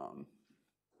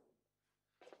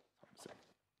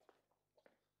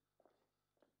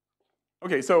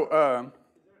 Okay, so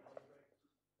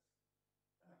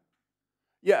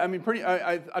yeah, I mean,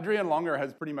 Adrian Longer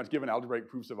has pretty much given algebraic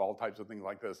proofs of all types of things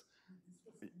like this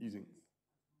using.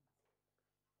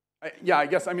 Yeah, I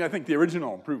guess. I mean, I think the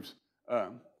original proofs. Yeah.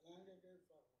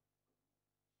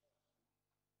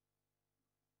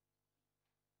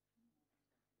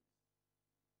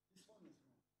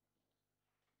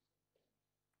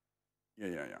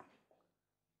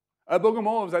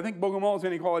 Bogomolov's, I think Bogomolov's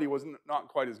inequality was not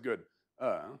quite as good.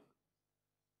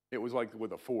 It was like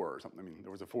with a 4 or something. I mean,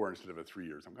 there was a 4 instead of a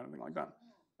 3 or some kind of thing like that.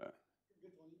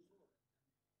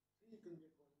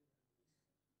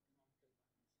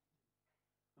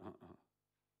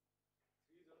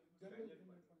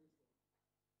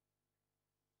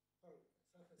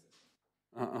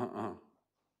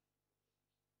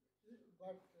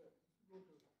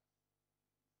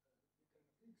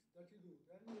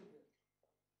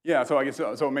 Yeah, so I guess,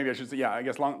 so maybe I should say, yeah, I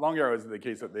guess long arrow is the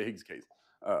case of the Higgs case.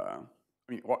 I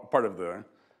mean, part of the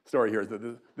story here is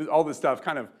that all this stuff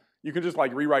kind of, you can just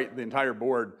like rewrite the entire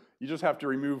board. You just have to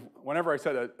remove, whenever I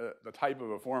said the type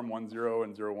of a form 1, 0,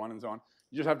 and 0, 1, and so on,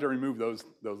 you just have to remove those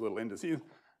little indices,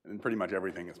 and pretty much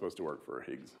everything is supposed to work for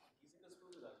Higgs.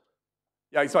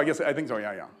 Yeah, so I think so,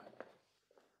 yeah.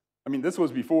 I mean, this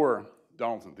was before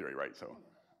Donaldson theory, right? So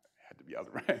it had to be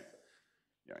algebraic.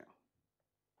 Yeah.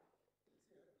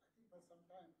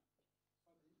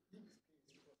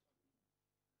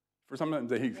 For sometimes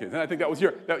the Higgs case. And I think that was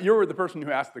you were the person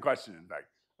who asked the question, in fact.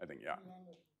 I think, yeah.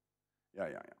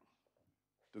 Yeah.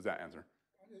 Does that answer?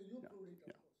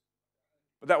 Yeah.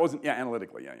 But that wasn't, yeah,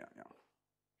 analytically, yeah.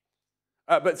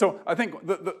 But so I think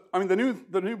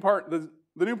the new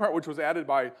part which was added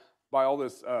by all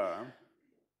this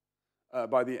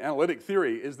by the analytic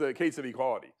theory is the case of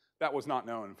equality. That was not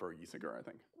known for Gieseker, I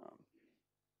think.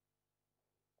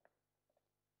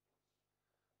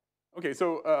 Okay,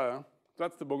 so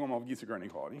that's the Bogomolov-Gieseker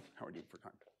inequality. How are we doing for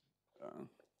time?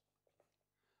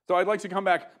 So I'd like to come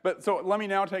back, but so let me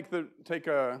now take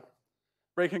a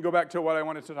break and go back to what I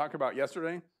wanted to talk about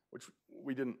yesterday, which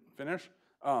we didn't finish.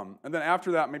 And then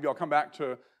after that, maybe I'll come back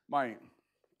to my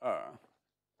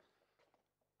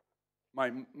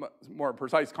more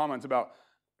precise comments about,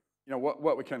 you know,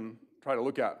 what we can try to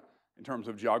look at in terms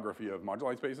of geography of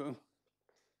moduli spaces,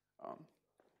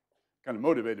 kind of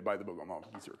motivated by the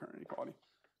Bogomolov-Gieseker inequality.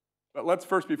 But let's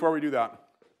first, before we do that,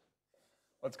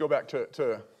 let's go back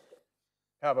to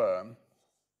have a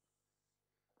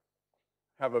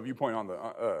viewpoint on the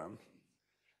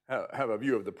have a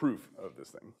view of the proof of this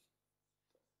thing,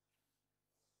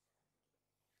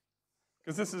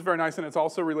 because this is very nice, and it's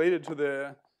also related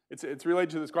to it's related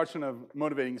to this question of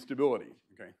motivating stability.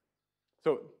 Okay,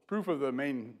 so proof of the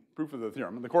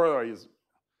theorem. The corollary is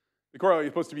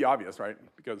supposed to be obvious, right?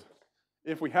 Because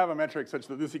if we have a metric such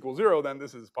that this equals 0, then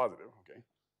this is positive. Okay,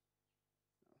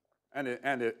 and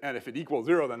if it equals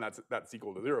 0, then that's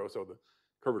equal to 0. So the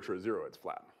curvature is 0. It's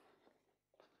flat.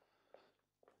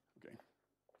 Okay.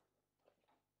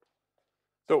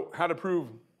 So how to prove?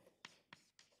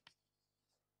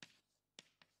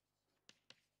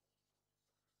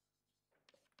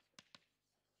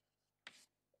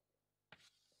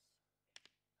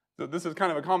 So this is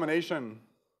kind of a combination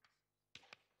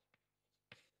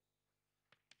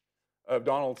of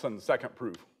Donaldson's second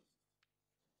proof.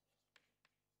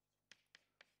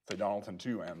 Say Donaldson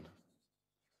 2 and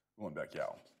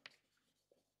Uhlenbeck-Yau.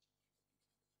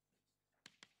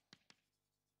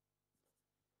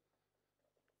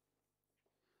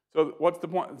 So what's the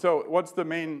point? So what's the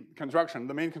main construction?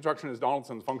 The main construction is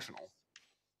Donaldson's functional.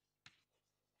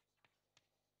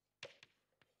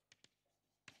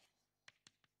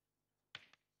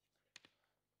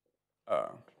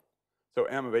 So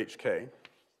M of HK.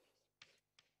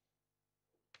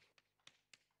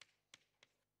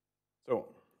 So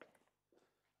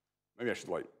maybe I should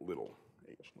write little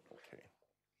h, little k.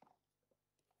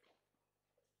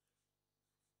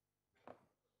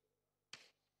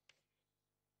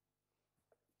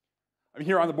 I mean,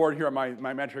 here on the board, here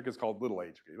my metric is called little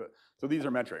h. Okay, but, so these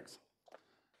are metrics.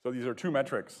 So these are two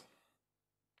metrics.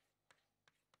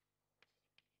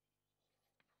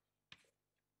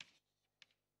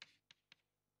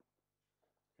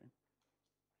 Okay.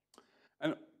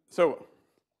 And so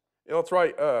let's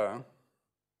write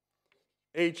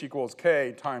h equals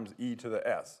k times e to the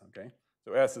s. Okay,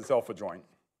 so s is self-adjoint.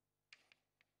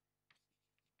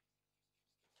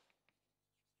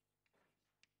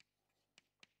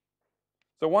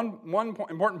 So one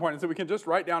important point is that we can just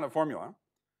write down a formula.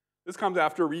 This comes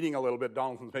after reading a little bit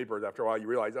Donaldson's papers. After a while, you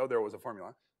realize, oh, there was a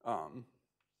formula.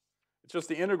 It's just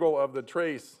the integral of the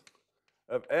trace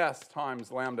of s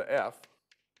times lambda f.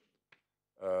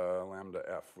 Lambda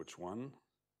f, which one?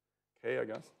 K, I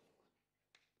guess.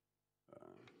 I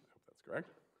hope that's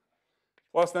correct.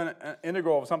 Plus then an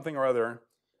integral of something or other,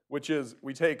 which is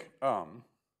we take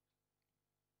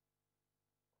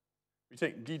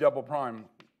d double prime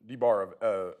d bar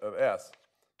of s,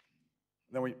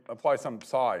 then we apply some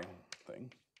psi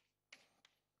thing.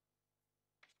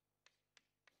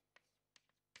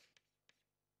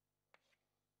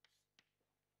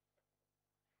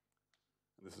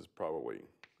 This is probably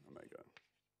omega.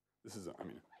 This is, I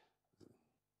mean,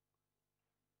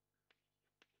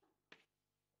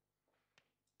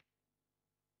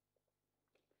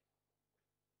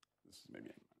 this is maybe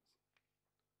n minus 1.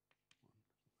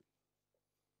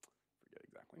 Forget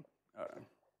exactly.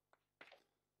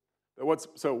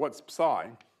 So what's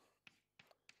psi?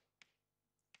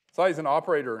 Psi is an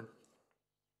operator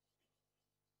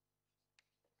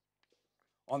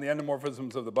on the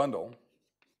endomorphisms of the bundle.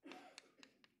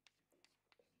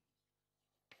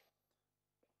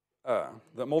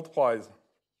 That multiplies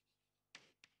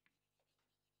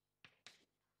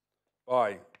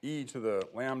by e to the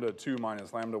lambda 2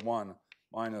 minus lambda 1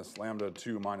 minus lambda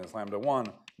 2 minus lambda 1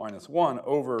 minus 1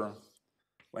 over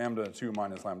lambda 2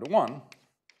 minus lambda 1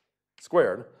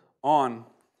 squared on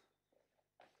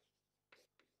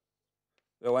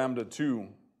the lambda 2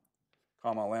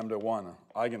 comma lambda 1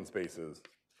 eigenspaces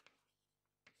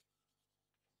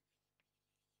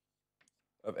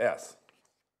of S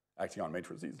acting on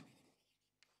matrices.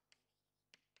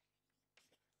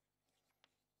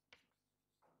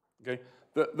 Okay,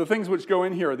 the things which go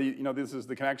in here, this is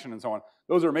the connection and so on.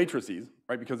 Those are matrices,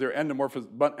 right? Because they're values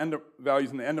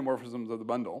in the endomorphisms of the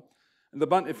bundle. And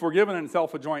if we're given a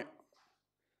self-adjoint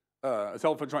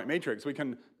matrix, we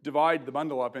can divide the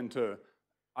bundle up into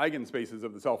eigenspaces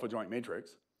of the self-adjoint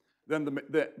matrix. Then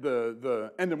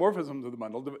the endomorphisms of the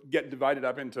bundle get divided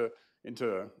up into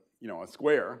a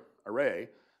square array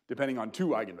depending on two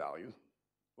eigenvalues,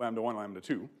 lambda 1, lambda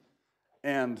 2,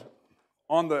 and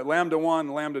on the lambda 1,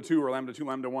 lambda 2, or lambda 2,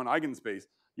 lambda 1 eigenspace,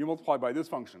 you multiply by this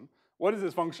function. What is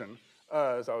this function?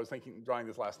 So I was drawing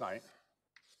this last night.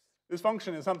 This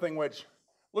function is something which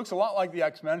looks a lot like the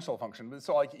exponential function, but it's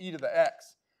so like e to the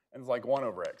x, and it's like 1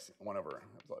 over x, 1 over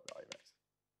absolute value of x.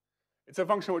 It's a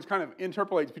function which kind of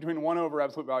interpolates between 1 over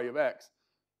absolute value of x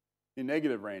in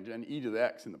negative range and e to the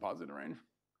x in the positive range.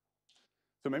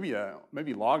 So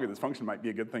maybe log of this function might be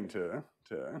a good thing to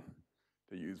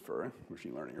use for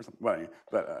machine learning or something.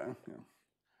 But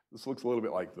this looks a little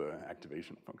bit like the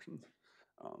activation functions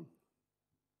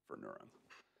for neurons.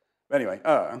 But anyway,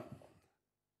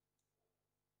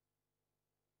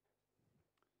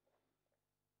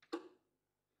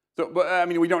 but I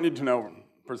mean, we don't need to know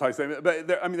precisely. But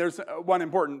there's one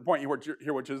important point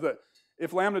here, which is that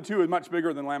if lambda 2 is much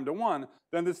bigger than lambda 1,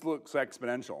 then this looks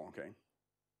exponential. Okay,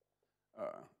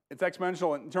 it's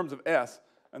exponential in terms of s.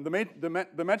 And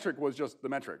the metric was just the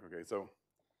metric, okay? So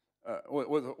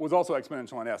was also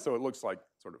exponential on S, so it looks like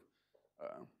sort of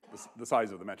the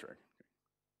size of the metric.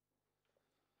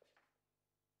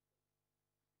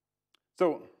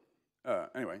 So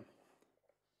anyway,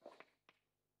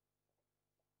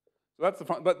 so that's the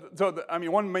fun. But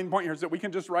one main point here is that we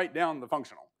can just write down the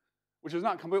functional, which is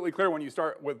not completely clear when you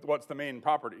start with what's the main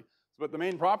property. But the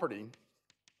main property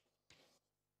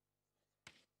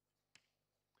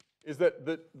is that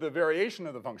the variation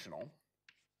of the functional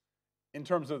in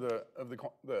terms of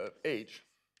the h.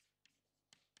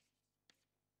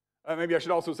 Maybe I should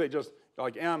also say just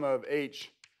like m of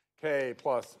h k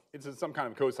plus, it's some kind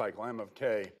of cocycle, m of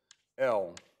k,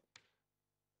 L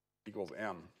equals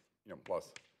m,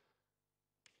 plus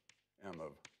m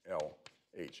of L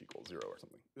h equals 0 or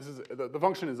something. This is, the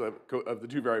function is of the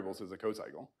two variables is a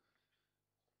cocycle.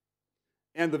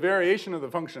 And the variation of the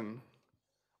function,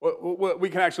 we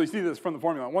can actually see this from the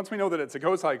formula. Once we know that it's a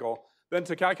cocycle, then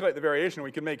to calculate the variation,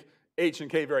 we can make h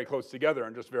and k very close together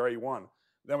and just vary 1.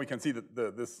 Then we can see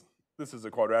that this is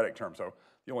a quadratic term, so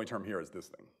the only term here is this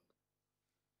thing.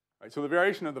 Right, so the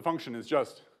variation of the function is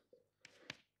just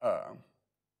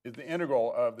is the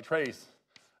integral of the trace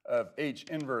of h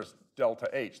inverse delta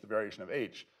h, the variation of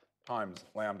h, times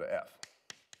lambda f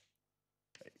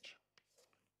h.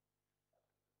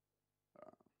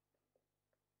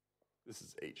 This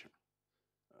is h.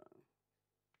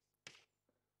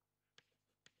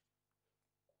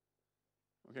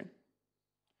 Okay.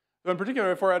 So in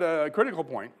particular, if we're at a critical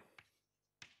point,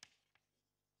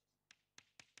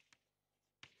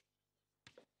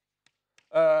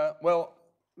 well,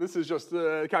 this is just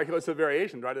the calculus of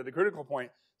variation, right? At a critical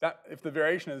point, that if the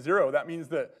variation is 0, that means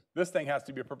that this thing has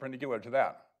to be perpendicular to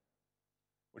that,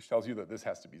 which tells you that this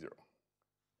has to be 0.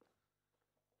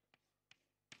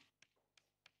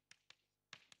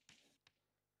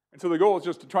 And so the goal is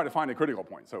just to try to find a critical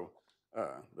point. So,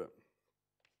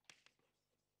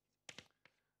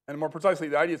 and more precisely,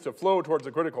 the idea is to flow towards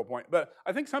a critical point. But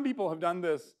I think some people have done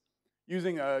this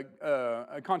using a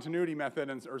continuity method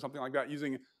or something like that,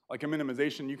 using like a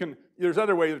minimization. There's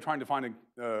other ways of trying to find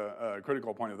a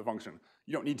critical point of the function.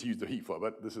 You don't need to use the heat flow,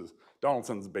 but this is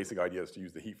Donaldson's basic idea is to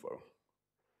use the heat flow.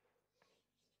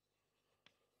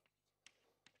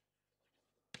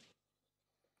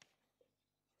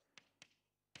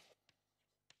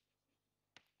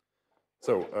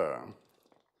 So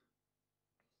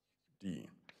d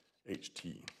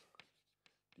ht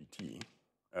dt,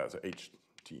 so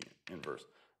ht inverse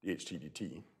dht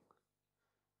dt.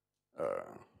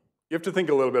 You have to think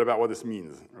a little bit about what this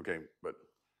means, okay? But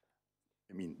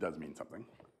it does mean something.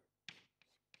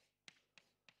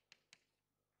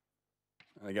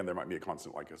 And again, there might be a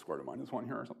constant like a square root of -1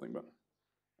 here or something,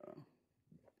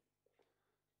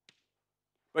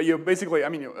 but you basically,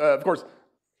 of course,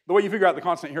 the way you figure out the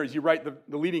constant here is you write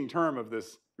the leading term of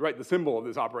this, you write the symbol of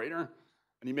this operator,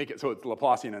 and you make it so it's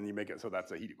Laplacian, and you make it so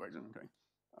that's a heat equation, okay?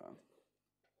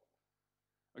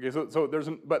 Okay, so there's,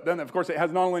 but then of course it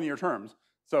has nonlinear terms,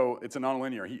 so it's a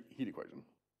nonlinear heat equation.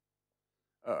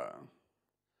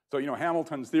 So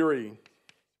Hamilton's theory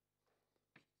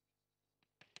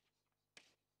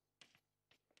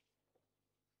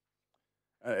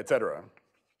et cetera.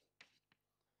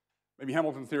 Maybe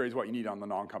Hamilton's theory is what you need on the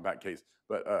non-compact case,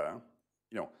 but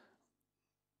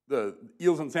the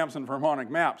Eales and Sampson for harmonic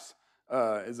maps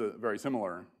is a very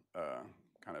similar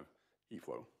kind of heat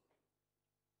flow.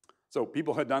 So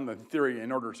people had done the theory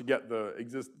in order to get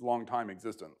the long time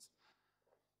existence.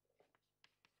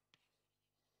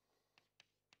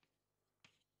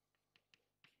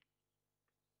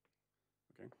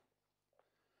 Okay.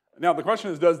 Now the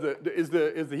question is, is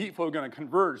the heat flow going to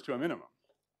converge to a minimum?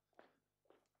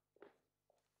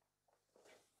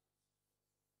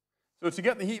 So to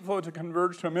get the heat flow to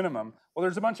converge to a minimum, well,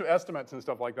 there's a bunch of estimates and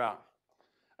stuff like that.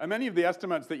 And many of the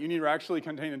estimates that you need are actually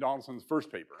contained in Donaldson's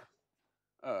first paper.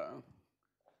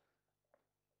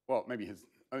 Well, maybe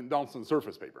Donaldson's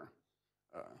surface paper.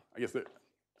 I guess that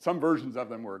some versions of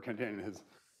them were contained in his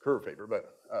curve paper,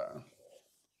 but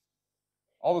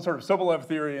all the sort of Sobolev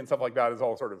theory and stuff like that is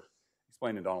all sort of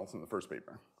explained in Donaldson's first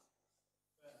paper.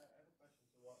 I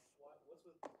have a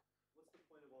question. So what's the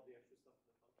point of all the extra stuff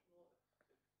in the functional?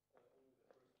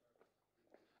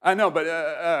 I know, but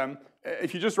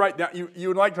if you just write down, you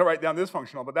would like to write down this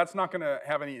functional, but that's not going to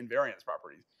have any invariance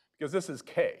properties because this is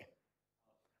k.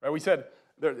 Right? We said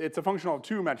it's a functional of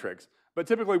two metrics, but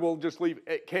typically we'll just leave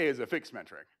k as a fixed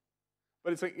metric.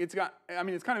 But it's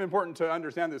kind of important to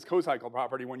understand this cocycle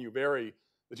property when you vary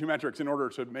the two metrics in order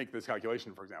to make this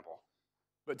calculation, for example.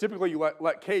 But typically you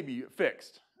let k be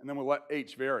fixed, and then we'll let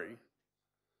h vary.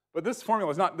 But this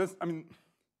formula is not this.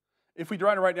 If we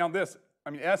try to write down this,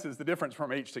 S is the difference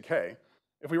from h to k.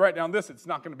 If we write down this, it's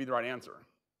not going to be the right answer.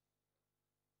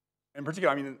 In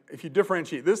particular, if you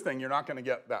differentiate this thing, you're not going to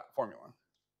get that formula.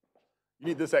 You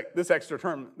need this extra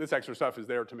term, this extra stuff is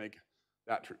there to make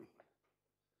that true.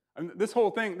 And this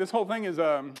whole thing is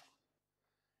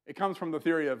it comes from the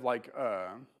theory of like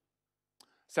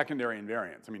secondary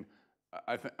invariance. Maybe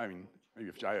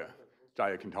if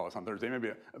Jaya can tell us on Thursday,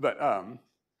 maybe, but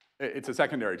it's a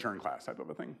secondary Chern class type of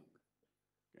a thing.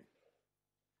 Okay.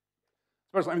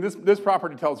 Especially, this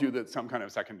property tells you that some kind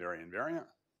of secondary invariant.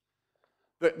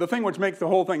 the thing which makes the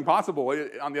whole thing possible,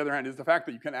 on the other hand, is the fact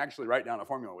that you can actually write down a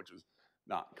formula, which is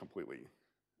not completely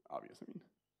obvious.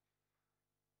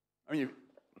 I mean,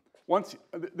 once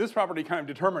this property kind of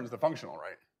determines the functional,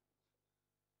 right?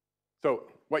 So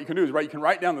what you can do is, right, you can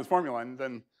write down this formula and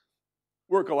then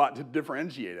work a lot to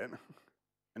differentiate it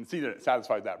and see that it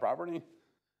satisfies that property,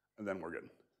 and then we're good.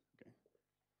 Okay.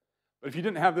 But if you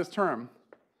didn't have this term,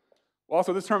 well,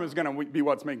 also this term is going to be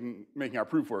what's making our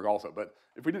proof work also. But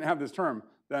if we didn't have this term,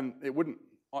 then it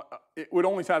would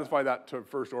only satisfy that to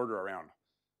first order around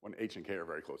when h and k are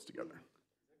very close together.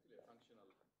 It's actually a functional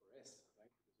for S, right?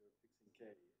 Because you're fixing k,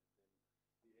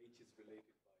 then the h is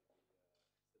related by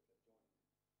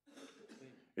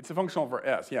the It's a functional for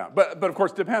S, yeah. But of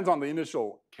course, depends on the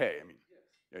initial k. I mean, yes.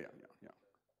 Yeah.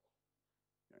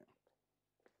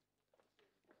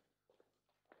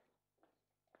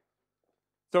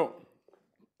 So,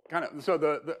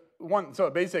 so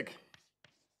basic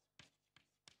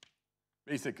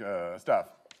stuff,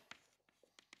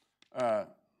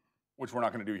 which we're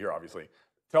not going to do here, obviously,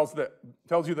 tells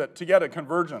you that to get a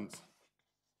convergence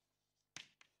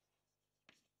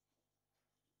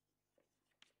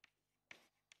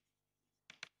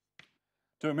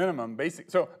to a minimum, basic.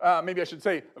 So maybe I should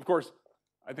say, of course,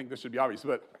 I think this should be obvious,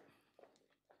 but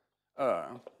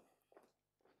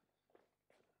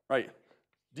right,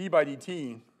 d by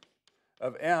dt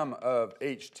of m of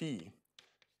ht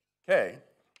k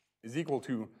is equal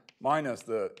to minus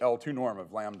the L2 norm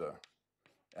of lambda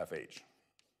fh,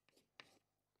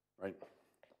 right?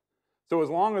 So as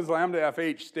long as lambda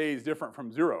fh stays different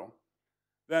from 0,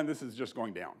 then this is just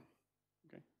going down,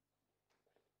 okay?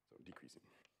 So decreasing.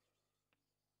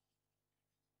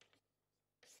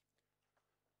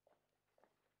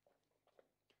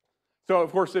 So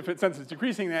of course, since it's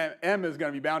decreasing, then m is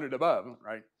going to be bounded above,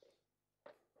 right?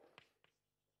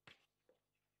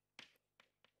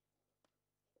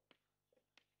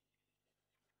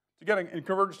 To get a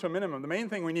convergence to a minimum, the main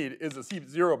thing we need is a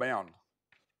C0 bound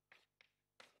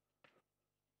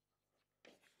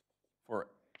for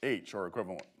H or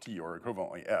equivalent T or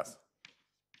equivalently S.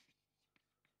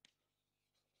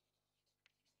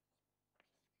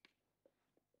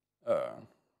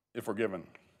 If we're given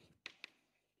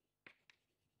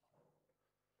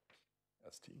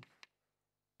ST.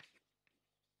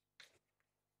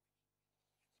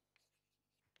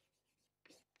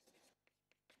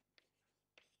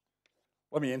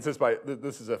 Let me insist by,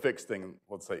 this is a fixed thing,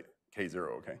 let's say K0,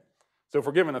 okay? So if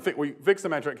we're given we fix the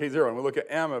metric K0 and we look at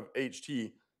M of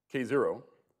HT K0,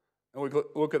 and we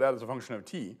look at that as a function of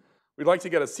T, we'd like to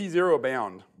get a C0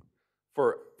 bound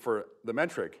for the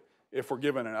metric if we're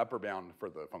given an upper bound for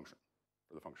the function,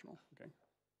 for the functional, okay?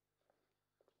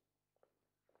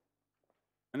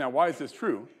 And now why is this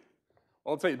true?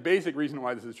 Well, let's say the basic reason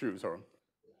why this is true, so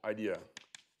idea.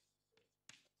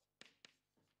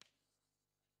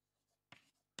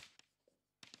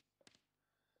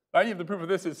 The idea of the proof of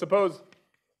this is, suppose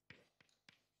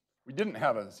we didn't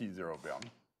have a C0 bound.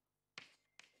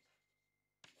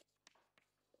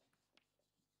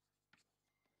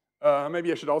 Maybe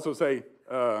I should also say,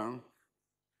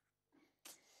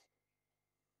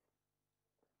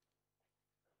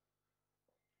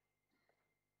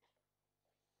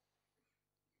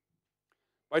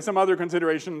 by some other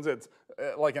considerations, it's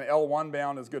like an L1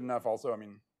 bound is good enough also. I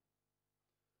mean,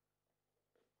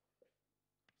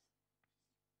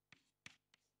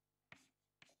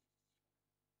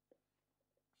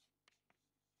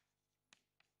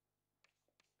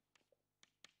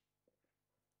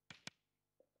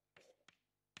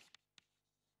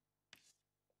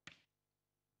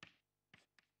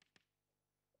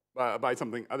 by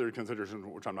something other considerations,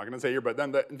 which I'm not going to say here, but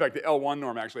then in fact the L1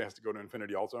 norm actually has to go to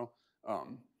infinity also.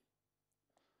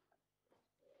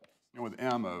 With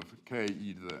m of k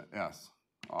e to the s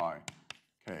I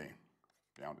k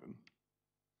bounded.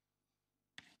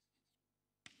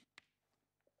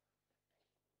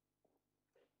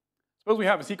 Suppose we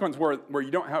have a sequence where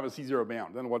you don't have a C0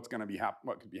 bound, then what's going to be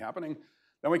what could be happening?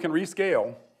 Then we can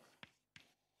rescale.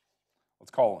 Let's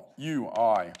call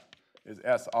ui is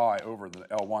Si over the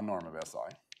L1 norm of Si.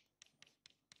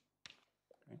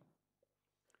 Okay.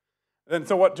 Then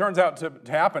so what turns out to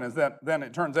happen is that then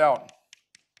it turns out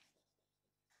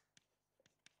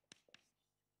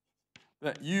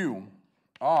that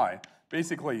ui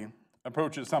basically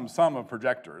approaches some sum of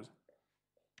projectors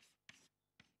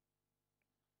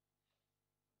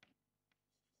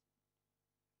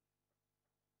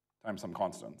times some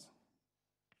constants.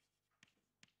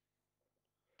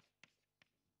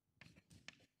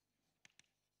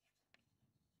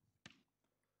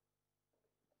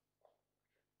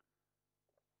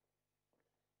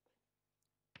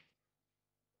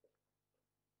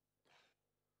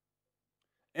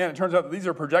 And it turns out that these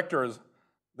are projectors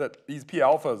that these P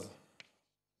alphas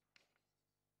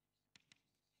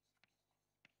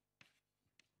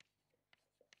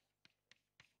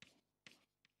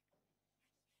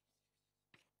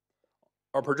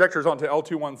are projectors onto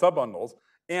L21 subbundles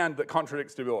and that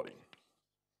contradict stability.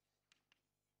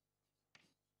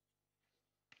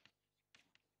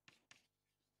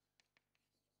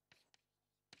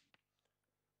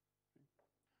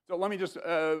 So let me just,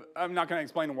 I'm not going to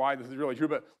explain why this is really true,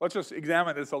 but let's just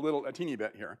examine this a teeny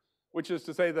bit here, which is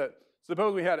to say that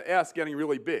suppose we had S getting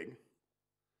really big,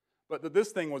 but that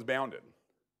this thing was bounded,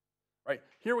 right?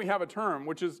 Here we have a term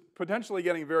which is potentially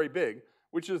getting very big,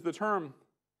 which is the term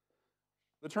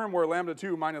where lambda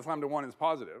 2 minus lambda 1 is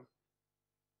positive.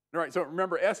 All right, so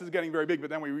remember S is getting very big, but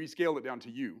then we rescaled it down to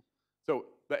U. So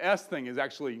the S thing is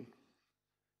actually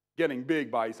getting big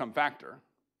by some factor.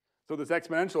 So this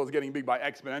exponential is getting big by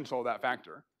exponential of that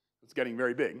factor. It's getting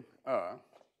very big.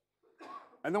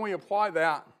 And then we apply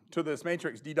that to this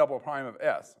matrix D double prime of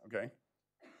S, okay?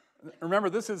 Remember,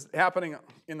 this is happening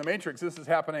in the matrix. This is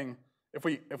happening if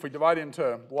we divide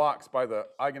into blocks by the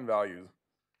eigenvalues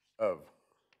of,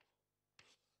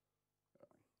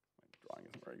 drawing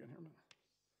isn't very good here.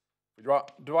 If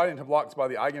we divide into blocks by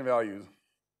the eigenvalues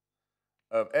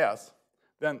of S,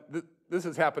 then this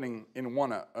is happening in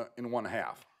one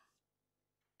half.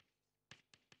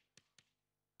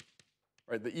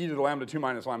 Right, the e to the lambda 2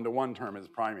 minus lambda 1 term is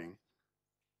priming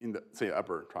in the, say,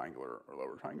 upper triangular or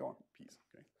lower triangular piece.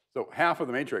 Okay? So half of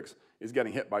the matrix is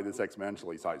getting hit by this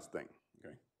exponentially sized thing.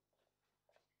 Okay?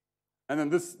 And then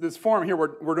this form here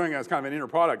we're doing as kind of an inner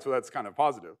product, so that's kind of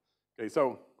positive. Okay,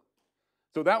 so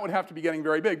that would have to be getting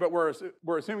very big, but we're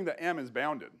assuming that M is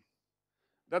bounded.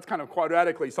 That's kind of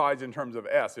quadratically sized in terms of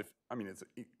S. It's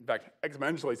in fact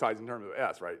exponentially sized in terms of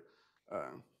S, right?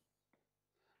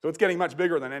 So it's getting much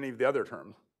bigger than any of the other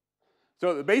terms.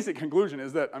 So the basic conclusion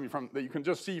is that, that you can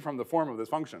just see from the form of this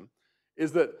function,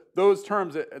 is that those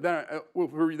terms, if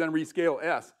we then rescale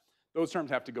S, those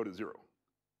terms have to go to 0.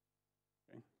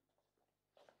 Okay?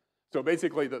 So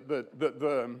basically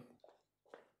the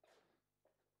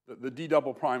D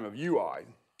double prime of UI,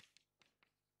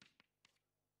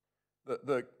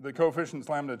 the coefficients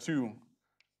lambda 2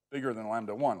 bigger than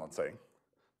lambda 1, let's say,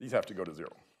 these have to go to 0.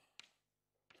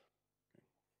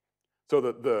 So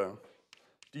the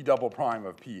D double prime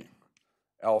of P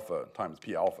alpha times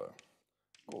P alpha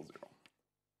equals 0.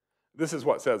 This is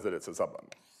what says that it's a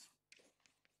subbundle.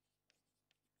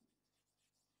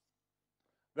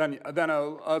 Then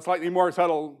a slightly more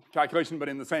subtle calculation, but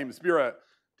in the same spirit,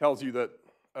 tells you that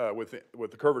with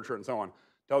the curvature and so on,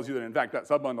 tells you that in fact that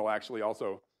subbundle actually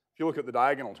also, if you look at the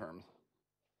diagonal terms,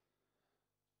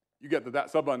 you get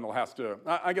that subbundle has to,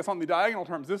 I guess on the diagonal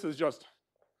terms, this is just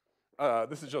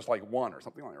like 1 or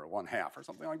something like, or 1/2 or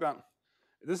something like that.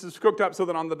 This is cooked up so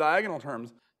that on the diagonal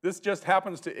terms, this just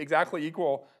happens to exactly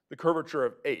equal the curvature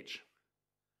of H.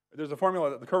 There's a formula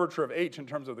that the curvature of H in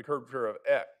terms of the curvature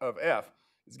of F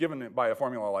is given by a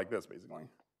formula like this, basically.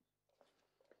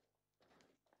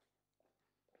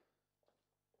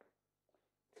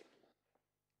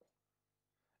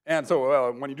 And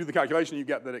so when you do the calculation, you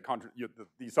get that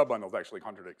these subbundles actually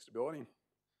contradict stability.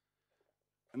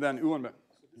 And then Uhlenbeck.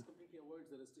 This completely avoids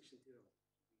the restriction theorem.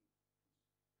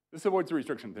 This avoids the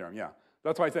restriction theorem, yeah.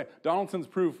 That's why I say Donaldson's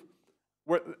proof,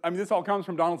 this all comes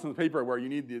from Donaldson's paper where you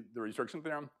need the restriction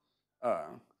theorem.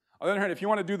 On the other hand, if you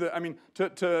want to do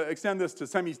to extend this to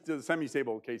the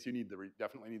semi-stable case, you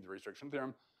definitely need the restriction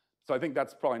theorem. So I think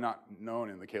that's probably not known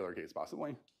in the Kähler case,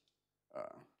 possibly.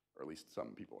 Or at least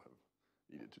some people have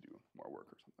needed to do more work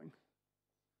or something.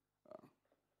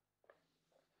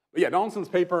 But yeah, Donaldson's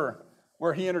paper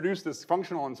where he introduced this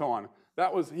functional and so on,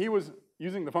 he was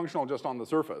using the functional just on the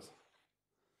surface.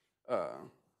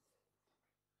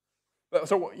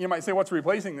 So you might say what's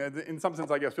replacing, in some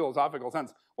sense, I guess, philosophical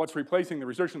sense, what's replacing the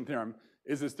restriction theorem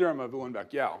is this theorem of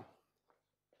Uhlenbeck-Yau.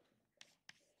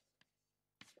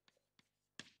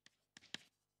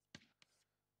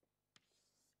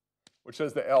 Which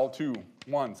says the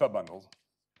L2-1 subbundles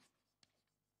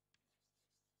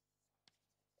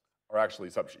are actually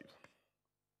subsheaves,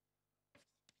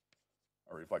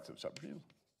 or reflexive subsheaves.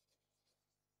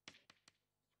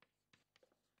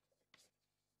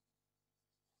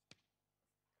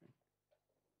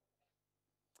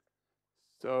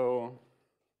 So,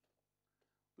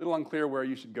 a little unclear where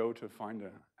you should go to find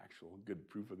an actual good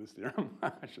proof of this theorem,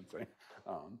 I should say.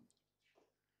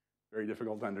 Very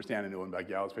difficult to understand in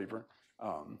Uhlenbeck-Yau's paper.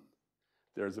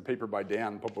 There's a paper by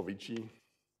Dan Popovici, which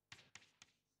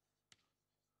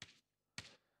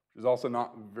is also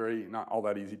not all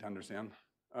that easy to understand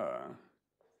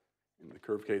in the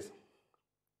curve case.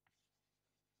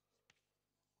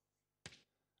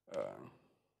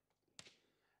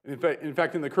 In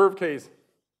fact, in the curve case,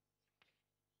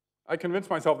 I convinced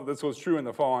myself that this was true in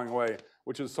the following way,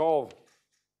 which is solve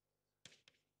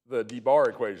the d-bar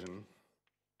equation.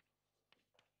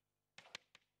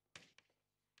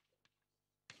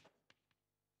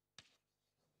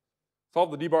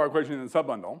 Solve the d-bar equation in the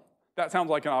subbundle. That sounds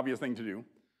like an obvious thing to do.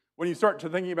 When you start to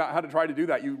thinking about how to try to do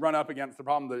that, you run up against the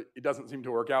problem that it doesn't seem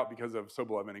to work out because of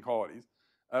Sobolev inequalities.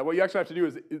 What you actually have to do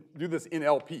is do this in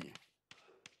LP.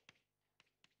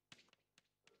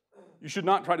 You should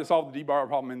not try to solve the d-bar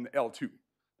problem in L2.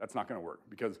 That's not going to work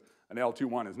because an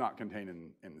L21 is not contained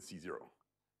in C0,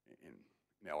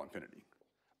 in L infinity.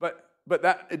 But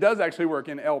that it does actually work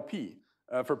in LP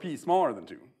for p smaller than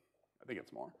 2. I think it's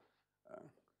smaller.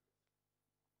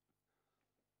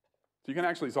 So you can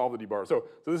actually solve the d-bar. So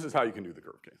this is how you can do the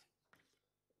curve case.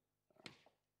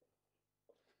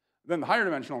 Then the higher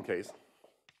dimensional case.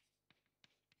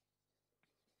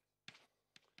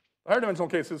 The higher dimensional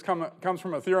case comes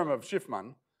from a theorem of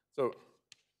Schiffmann. So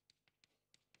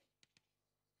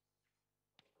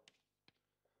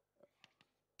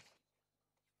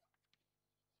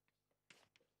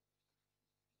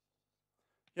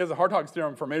he has a Hartog's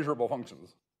theorem for measurable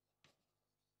functions.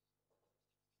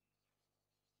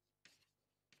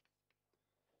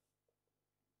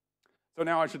 So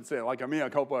now I should say like a mea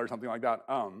culpa or something like that.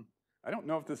 I don't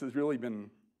know if this has really been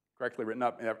correctly written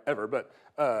up ever, but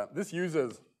this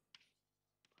uses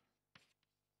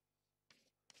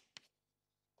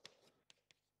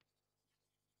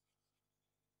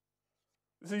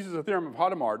a theorem of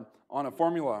Hadamard on a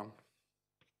formula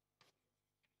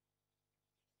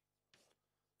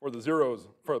for the zeros,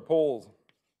 for the poles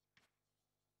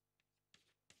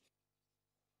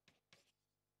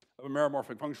of a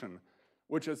meromorphic function,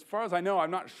 which as far as I know, I'm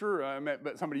not sure,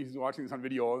 but somebody who's watching this on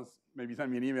video maybe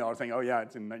send me an email or saying, oh yeah,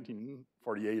 it's in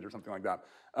 1948 or something like that.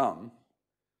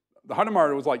 The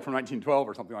Hadamard was like from 1912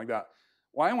 or something like that.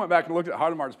 Well, I went back and looked at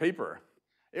Hadamard's paper.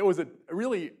 It was a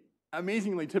really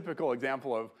amazingly typical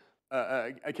example of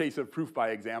a case of proof by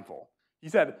example. He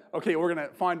said, okay, we're gonna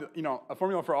find a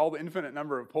formula for all the infinite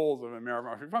number of poles of a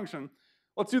meromorphic function.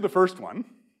 Let's do the first one.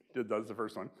 He does the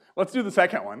first one. Let's do the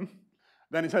second one.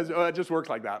 Then he says, oh, it just works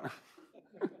like that.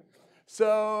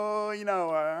 So, in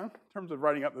terms of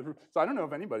writing up the proof, so I don't know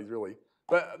if anybody's really,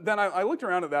 but then I looked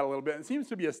around at that a little bit, and it seems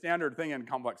to be a standard thing in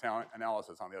complex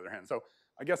analysis on the other hand. So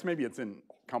I guess maybe it's in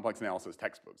complex analysis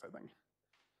textbooks, I think.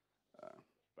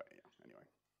 But yeah, anyway,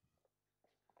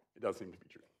 it does seem to be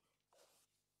true.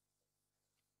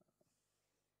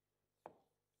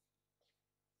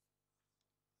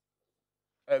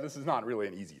 This is not really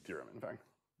an easy theorem, in fact.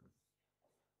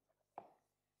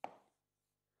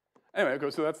 Anyway, okay,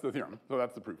 so that's the theorem. So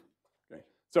that's the proof. Okay.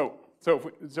 So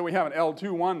we have an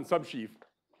L21 subsheaf.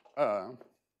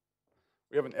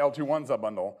 We have an L21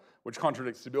 subbundle which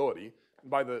contradicts stability.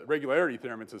 And by the regularity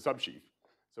theorem, it's a subsheaf.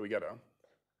 So we get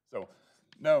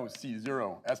no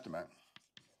C0 estimate.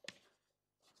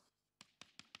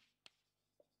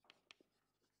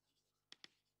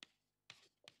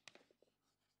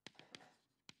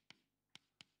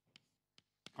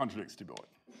 Contradicts stability.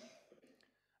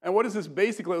 And what is this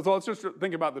basically, so let's just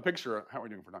think about the picture. How are we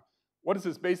doing for time? What is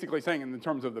this basically saying in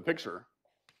terms of the picture?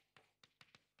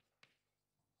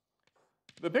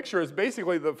 The picture is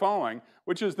basically the following,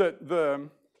 which is that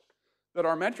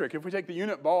our metric, if we take the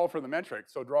unit ball for the metric,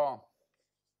 so draw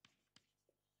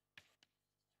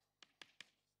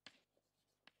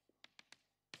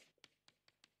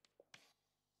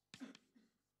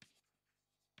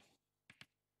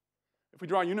if we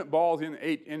draw unit balls in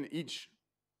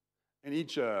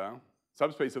each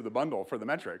subspace of the bundle for the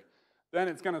metric, then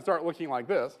it's going to start looking like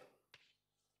this.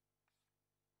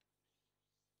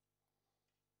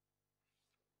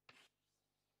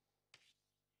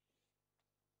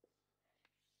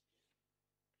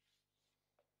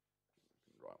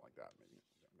 Draw it like that, maybe.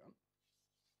 Okay.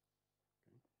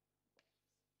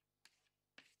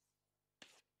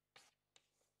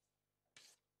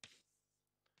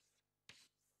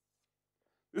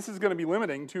 This is going to be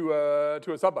limiting to a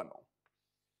subbundle.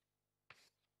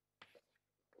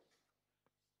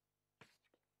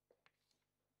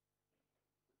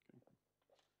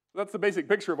 That's the basic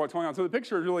picture of what's going on. So the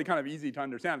picture is really kind of easy to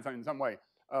understand in some way.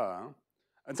 And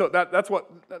so that's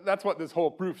what this whole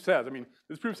proof says. I mean,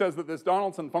 this proof says that this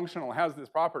Donaldson functional has this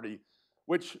property,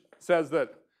 which says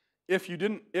that if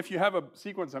you have a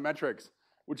sequence of metrics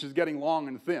which is getting long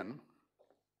and thin,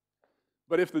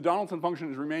 but if the Donaldson function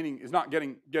is not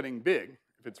getting big,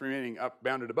 if it's remaining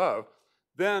bounded above,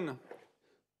 then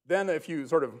if you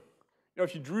sort of,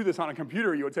 if you drew this on a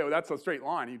computer, you would say, well, that's a straight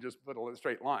line. You just put a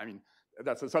straight line. I mean,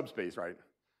 that's a subspace, right?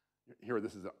 here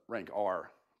this is a rank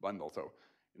R bundle, so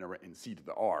in C to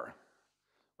the R,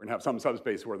 we're gonna have some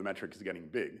subspace where the metric is getting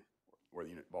big, where the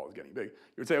unit ball is getting big.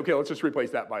 You would say, okay, let's just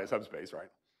replace that by a subspace, right?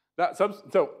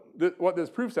 What this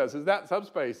proof says is that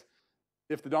subspace,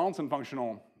 if the Donaldson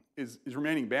functional is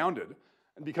remaining bounded,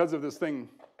 and because of this thing,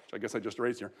 which I guess I just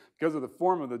erased here, because of the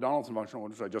form of the Donaldson functional,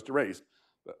 which I just erased,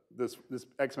 this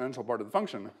exponential part of the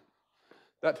function,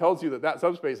 that tells you that that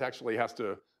subspace actually has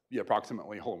to be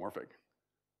approximately holomorphic.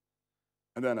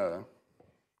 And then a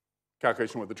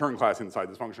calculation with the Turing class inside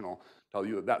this functional tells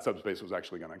you that that subspace was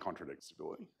actually going to contradict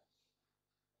stability.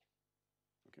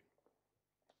 Okay.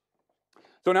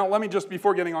 So now let me just,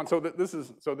 before getting on, so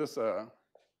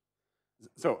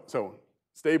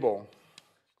stable,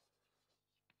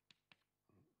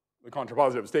 the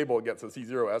contrapositive stable gets a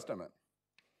C0 estimate.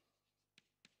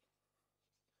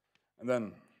 And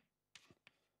then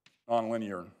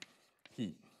nonlinear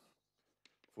heat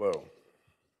flow. Of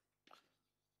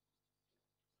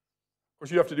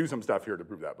course, you have to do some stuff here to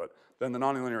prove that, but then the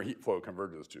nonlinear heat flow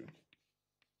converges to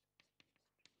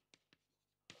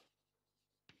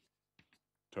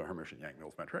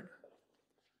Hermitian-Yang-Mills metric.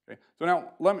 Okay. So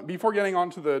now, before getting on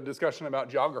to the discussion about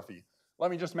geography,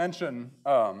 let me just mention,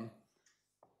 I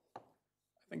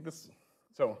think this,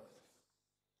 so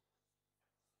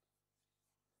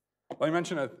let me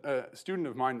mention a student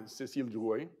of mine, Cécile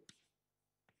Drouet.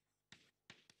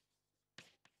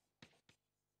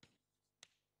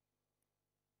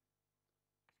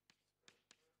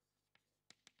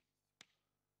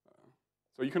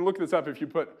 So you can look this up if you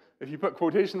put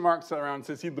quotation marks around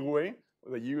Cécile Drouet,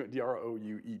 with a U,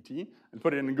 D-R-O-U-E-T, and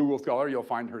put it in Google Scholar, you'll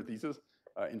find her thesis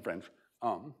in French.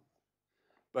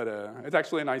 But it's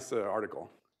actually a nice article.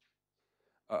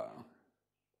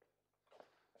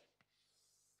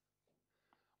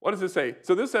 What does this say?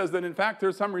 So this says that in fact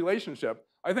there's some relationship.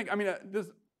 I mean,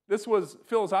 this was,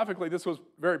 philosophically, this was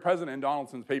very present in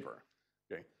Donaldson's paper,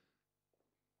 okay?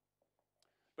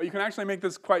 But you can actually make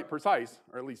this quite precise,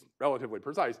 or at least relatively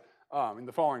precise, in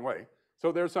the following way.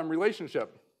 So there's some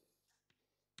relationship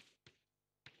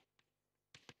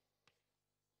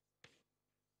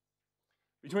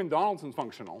between Donaldson's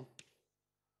functional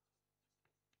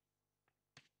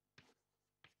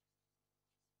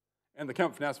and the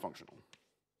Kempf-Ness functional.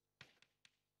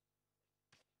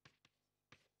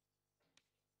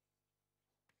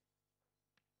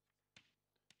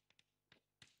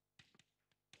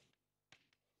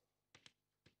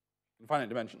 In finite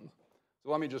dimensions. So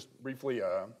let me just briefly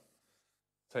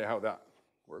say how that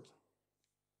works.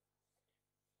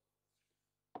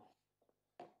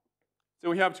 So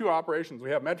we have two operations.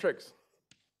 We have metrics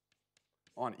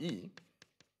on E.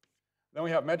 Then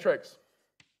we have metrics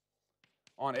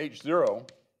on H0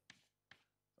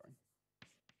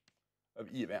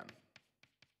 of E of n.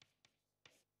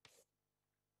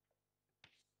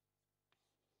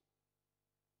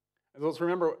 And so let's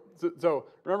remember,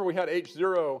 remember we had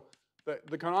H0,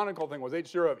 the canonical thing was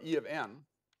H0 of E of n.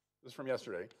 This is from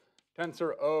yesterday.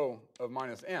 Tensor O of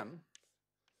minus n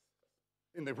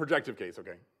in the projective case,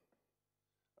 okay?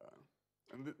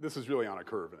 And this is really on a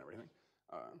curve and everything.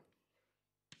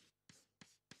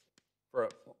 For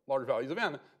large values of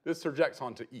n, this surjects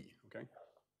onto E, okay?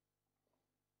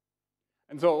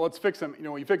 And so let's fix them,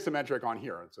 we fix a metric on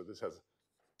here. So this has,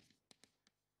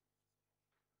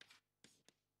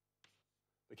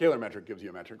 the Kähler metric gives you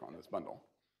a metric on this bundle,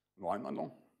 the line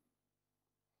bundle.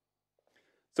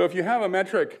 So if you have a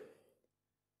metric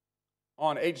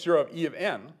on H0 of E of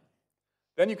n,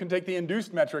 then you can take the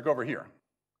induced metric over here,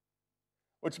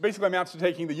 which basically amounts to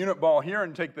taking the unit ball here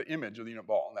and take the image of the unit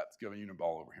ball, and that's given unit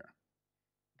ball over here.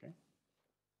 Okay?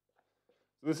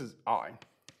 So this is I.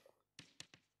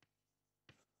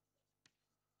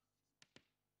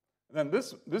 And then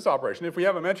this operation, if we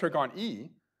have a metric on E,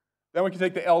 then we can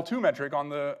take the L2 metric on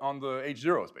the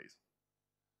H0 space.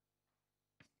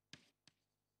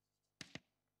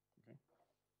 Okay.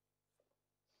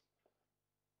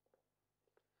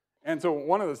 And so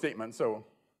one of the statements,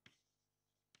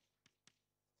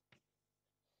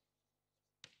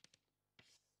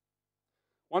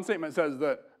 one statement says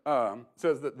that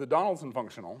the Donaldson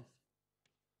functional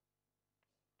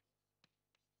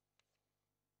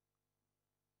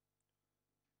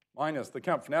minus the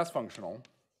Kempf-Ness functional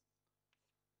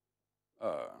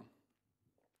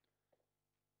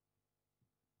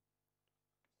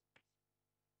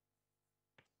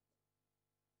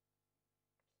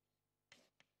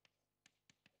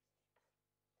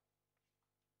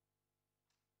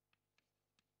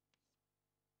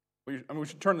we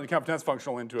should turn the Kempf-Ness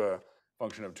functional into a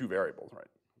function of two variables, right?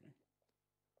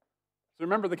 So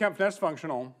remember the Kempf-Ness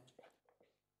functional.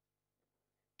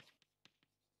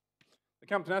 The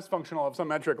Kempf-Ness functional of some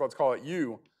metric, let's call it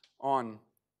u, on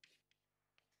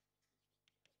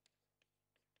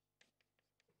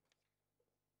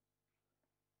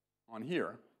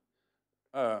here.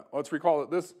 Let's recall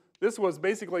that this was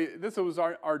basically, this was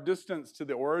our distance to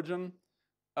the origin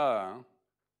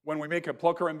when we make a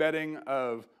Plucker embedding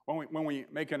of, when we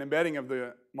make an embedding of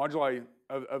the moduli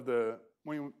of the,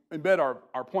 when we embed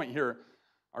our point here,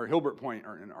 our Hilbert point,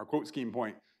 or our quote scheme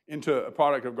point, into a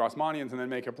product of Grassmannians, and then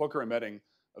make a Plucker embedding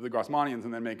of the Grassmannians,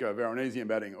 and then make a Veronese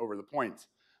embedding over the points.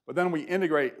 But then we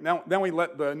integrate, then we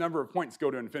let the number of points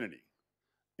go to infinity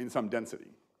in some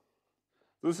density.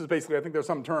 So this is basically, I think there's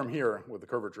some term here with the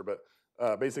curvature, but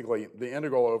basically the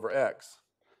integral over x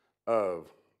of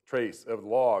trace, of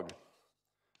log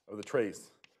of the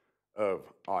trace of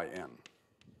in,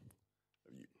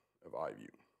 of I of u.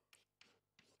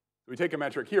 So we take a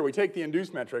metric here, we take the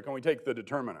induced metric, and we take the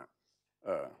determinant.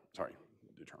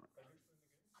 Determinant.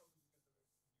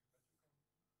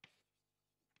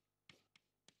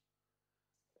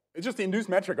 It's just the induced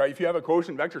metric, right? If you have a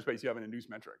quotient vector space, you have an induced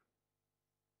metric.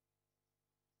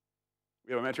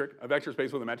 We have a metric, a vector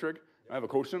space with a metric. I have a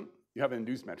quotient, you have an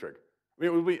induced metric.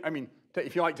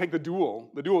 If you like, take the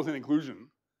dual. The dual is an inclusion.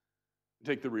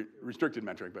 Take the restricted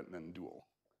metric, but then dual.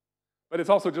 But it's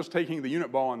also just taking the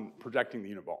unit ball and projecting the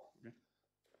unit ball. Okay?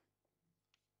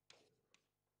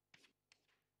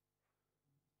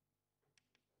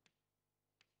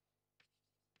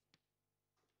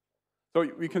 So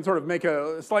we can sort of make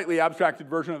a slightly abstracted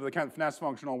version of the Kempf-Ness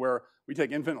functional where we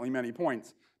take infinitely many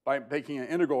points by taking an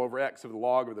integral over x of the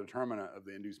log of the determinant of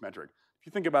the induced metric. If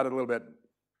you think about it a little bit,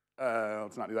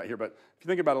 let's not do that here, but if you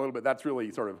think about it a little bit, that's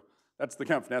really sort of, that's the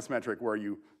Kempf-Ness metric where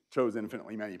you chose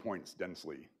infinitely many points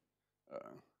densely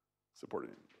supported.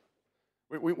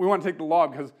 We want to take the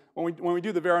log because when we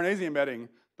do the Veronese embedding,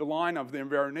 the line of the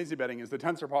Veronese embedding is the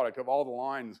tensor product of all the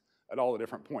lines at all the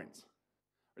different points.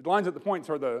 The lines at the points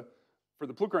are for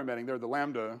the Plucker embedding, they're the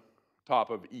lambda top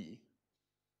of E.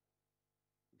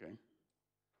 Okay.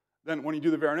 Then when you do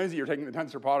the Veronese, you're taking the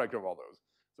tensor product of all those.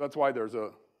 So that's why there's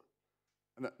a,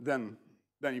 and then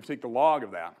you take the log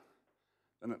of that,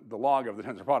 and the log of the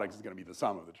tensor product is going to be the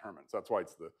sum of the determinants. That's why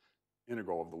it's the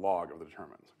integral of the log of the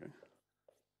determinants. Okay.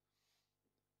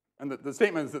 And the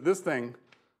statement is that this thing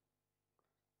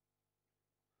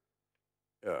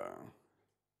is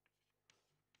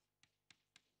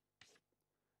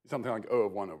something like O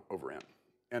of 1 over n.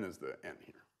 N is the n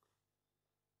here.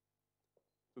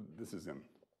 So this is in.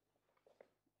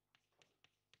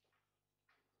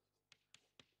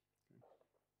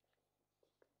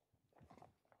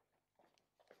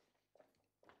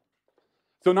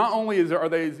 So not only are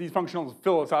these functionals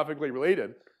philosophically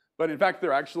related, but in fact they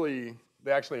actually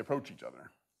approach each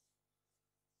other.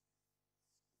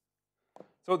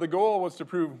 So the goal was to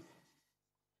prove,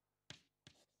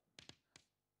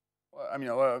 I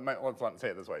mean, let's not say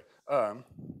it this way.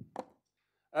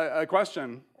 A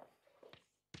question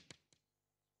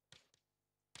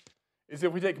is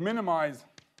if we take minimize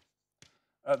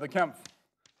the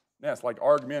Kempf-Ness, like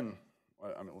arg-min,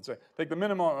 let's say, take the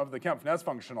minimum of the Kempf-Ness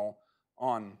functional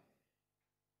on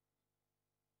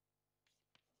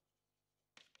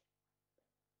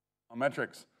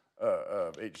metrics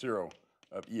of H0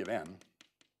 of E of n,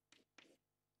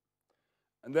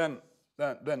 and then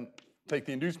take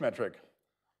the induced metric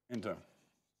into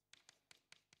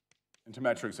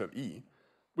metrics of E.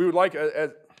 We would like,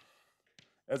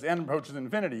 as n approaches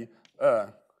infinity,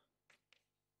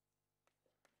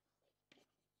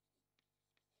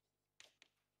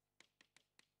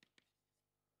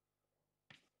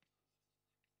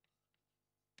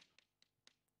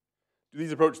 do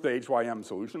these approach the HYM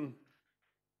solution?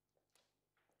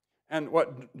 And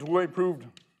what Douay proved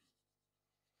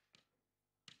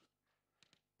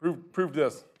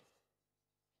this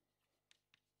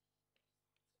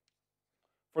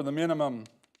for the minimum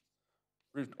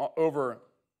over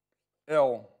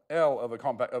L of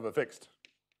a fixed.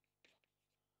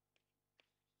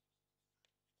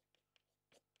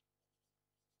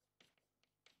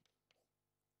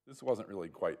 This wasn't really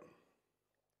quite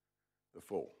the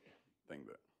full thing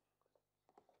that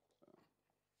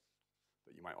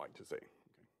you might like to say. Okay.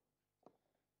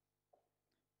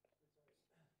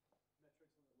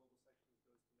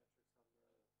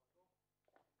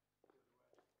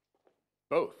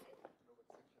 Both.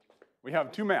 We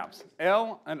have two maps,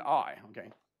 L and I,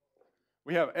 okay?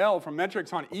 We have L from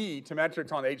metrics on E to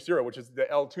metrics on H0, which is the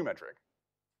L2 metric.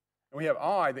 And we have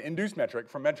I, the induced metric,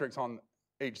 from metrics on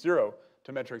H0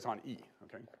 to metrics on E,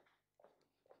 okay?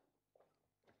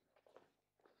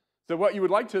 So what you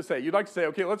would like to say, you'd like to say,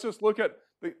 okay, let's just look at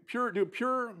do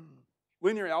pure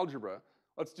linear algebra.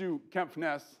 Let's do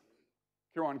Kempf-Ness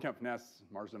Kirwan-Kempf-Ness,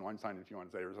 Marsden-Weinstein, if you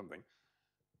want to say, or something.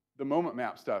 The moment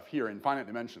map stuff here in finite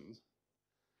dimensions.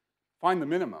 Find the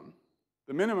minimum.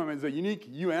 The minimum is a unique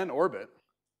UN orbit.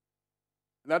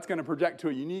 That's going to project to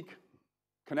a unique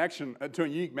connection, to a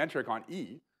unique metric on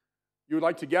E. You would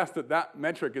like to guess that that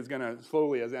metric is going to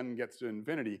slowly, as n gets to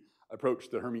infinity, approach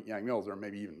the Hermite-Yang Mills, or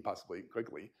maybe even possibly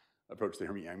quickly approach the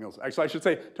Hermite-Yang Mills. Actually, I should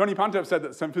say, Tony Pantev said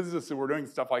that some physicists who were doing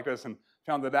stuff like this and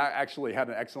found that that actually had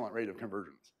an excellent rate of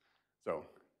convergence. So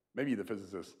maybe the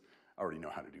physicists already know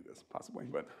how to do this, possibly,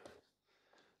 but.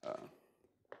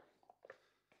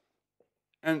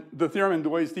 And the theorem in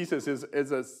Dewey's thesis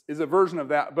is a version of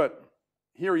that, but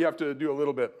here you have to do a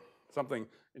little bit something.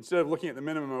 Instead of looking at the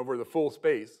minimum over the full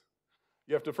space,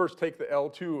 you have to first take the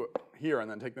L2 here and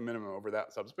then take the minimum over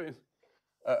that subspace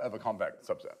of a compact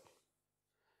subset.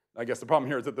 I guess the problem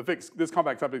here is that this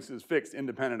compact subspace is fixed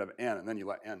independent of n, and then you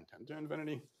let n tend to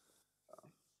infinity.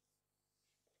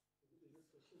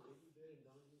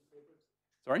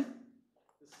 Sorry?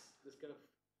 This kind of...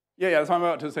 Yeah, that's what I'm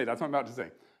about to say. That's what I'm about to say.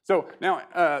 So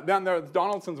now, then there's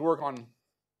Donaldson's work on.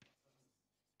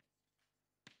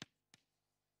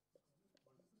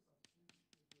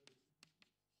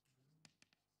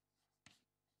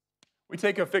 We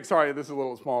take a fixed, sorry, this is a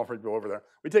little small for you to go over there.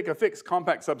 We take a fixed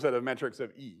compact subset of metrics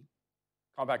of E,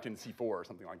 compact in C4 or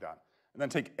something like that, and then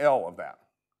take L of that.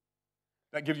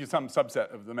 That gives you some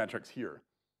subset of the metrics here,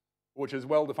 which is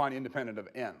well-defined independent of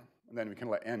n, and then we can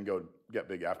let n go get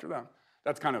big after that.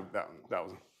 That's kind of, that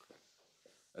was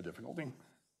a difficulty.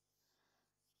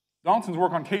 Donaldson's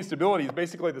work on K-stability is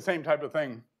basically the same type of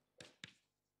thing.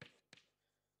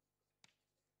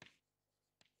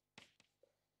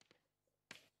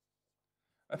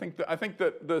 I think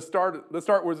that the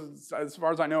start was, as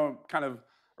far as I know, kind of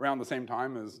around the same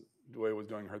time as Dewey was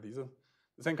doing her thesis.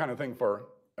 The same kind of thing for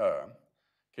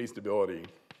K-stability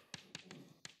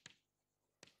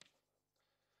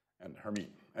and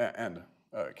Hermite and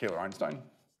Kähler-Einstein.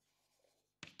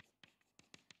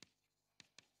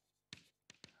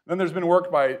 Then there's been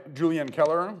work by Julian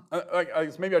Keller.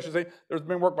 Maybe I should say there's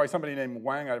been work by somebody named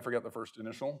Wang. I forget the first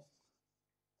initial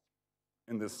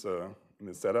in this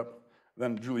setup.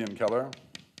 Then Julian Keller.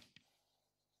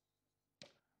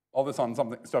 All this on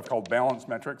stuff called balanced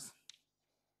metrics.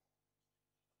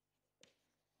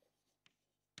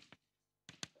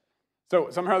 So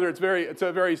somehow it's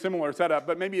a very similar setup,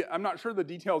 but maybe I'm not sure the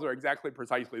details are exactly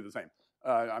precisely the same.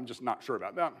 I'm just not sure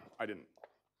about that. I didn't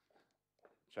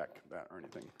check that or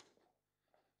anything.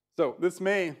 So this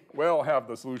may well have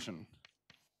the solution.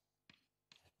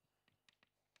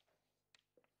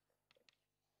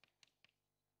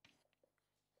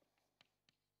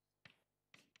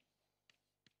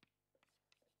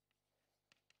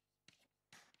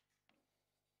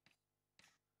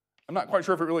 I'm not quite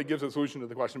sure if it really gives a solution to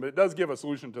the question, but it does give a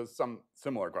solution to some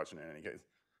similar question in any case.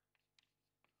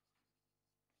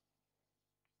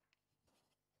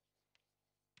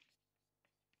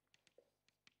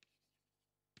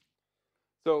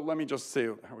 So let me just say,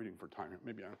 how are we doing for time here?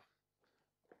 Maybe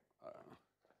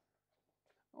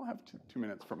I'll have two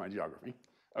minutes for my geography.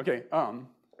 Okay.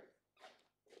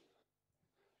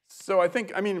 So I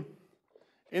think,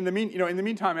 in the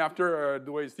meantime, after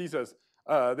Dewey's thesis,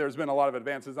 there's been a lot of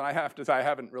advances, and I have to say I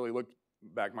haven't really looked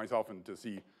back myself and to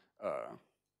see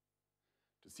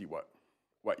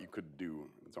what you could do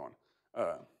and so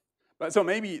on. So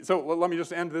let me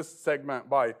just end this segment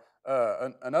by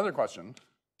another question.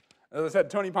 As I said,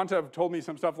 Tony Pantev told me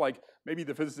some stuff like maybe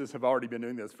the physicists have already been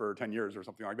doing this for 10 years or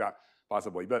something like that,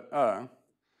 possibly. But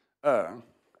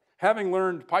having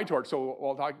learned PyTorch, so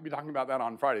we'll be talking about that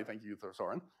on Friday. Thank you,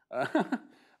 Soren.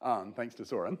 Thanks to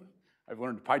Soren, I've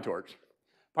learned PyTorch.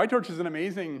 PyTorch is an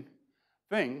amazing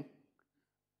thing.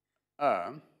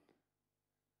 I'll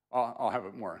have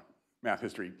a more math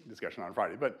history discussion on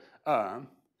Friday, but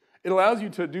it allows you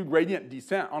to do gradient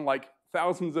descent on like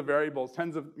thousands of variables,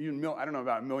 tens of, I don't know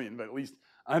about a million, but at least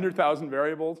 100,000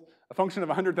 variables. A function of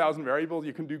 100,000 variables,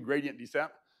 you can do gradient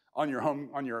descent on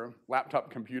your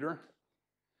laptop computer.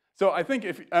 So I think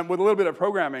with a little bit of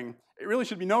programming, it really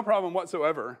should be no problem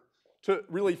whatsoever to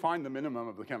really find the minimum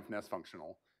of the Kempf-Ness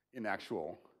functional in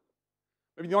actual.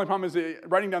 Maybe the only problem is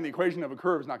writing down the equation of a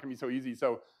curve is not going to be so easy.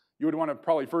 So you would want to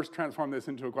probably first transform this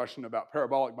into a question about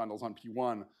parabolic bundles on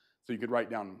P1, so you could write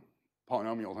down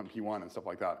polynomials on P1 and stuff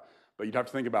like that. But you'd have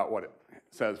to think about what it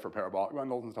says for parabolic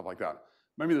bundles and stuff like that.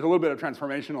 Maybe there's a little bit of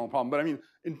transformational problem, but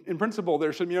in principle,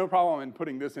 there should be no problem in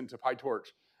putting this into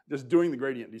PyTorch, just doing the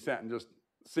gradient descent and just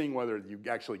seeing whether you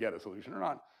actually get a solution or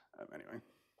not. Anyway,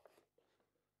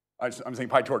 I'm saying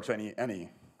PyTorch any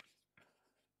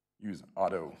use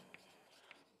auto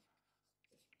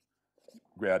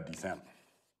grad descent.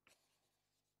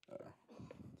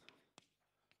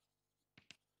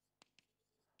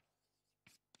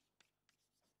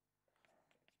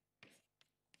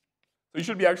 So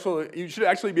you should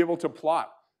actually be able to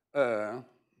plot. You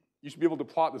should be able to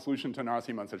plot the solution to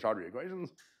Narasimhan-Seshadri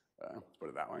equations. Let's put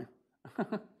it that way.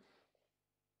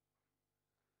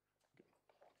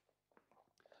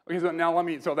 Okay, so now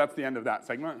so that's the end of that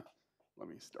segment. Let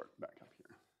me start back up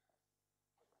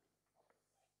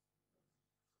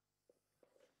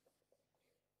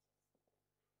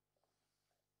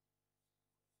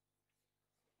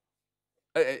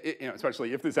here.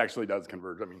 Especially if this actually does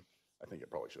converge. I mean, I think it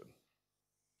probably should.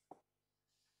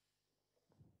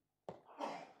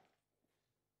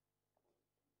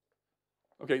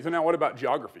 Okay, so now what about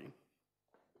geography?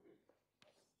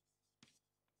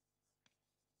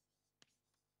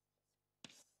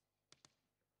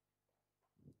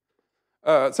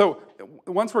 So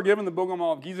once we're given the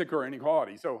Bogomolov-Gieseker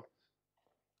inequality, so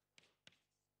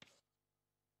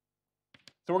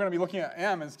we're going to be looking at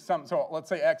M as so let's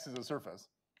say X is a surface.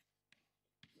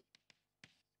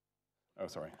 Oh,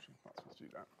 sorry, I'm not supposed to do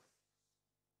that.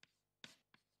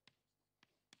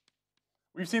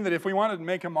 We've seen that if we wanted to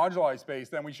make a moduli space,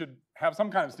 then we should have some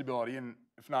kind of stability, and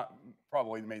if not,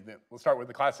 probably we'll start with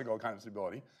the classical kind of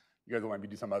stability. You guys will maybe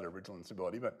do some other original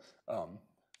instability, but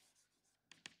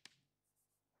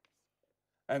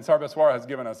and Sarbeswara has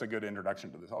given us a good introduction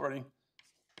to this already.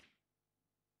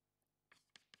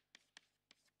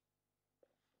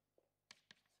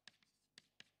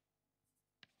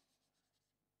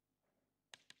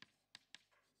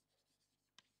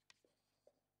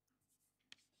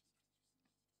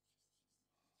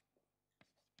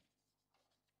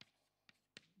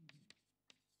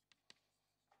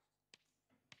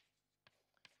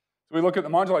 So we look at the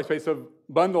moduli space of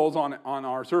bundles on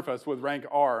our surface with rank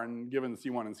R and given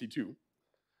C1 and C2.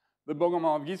 The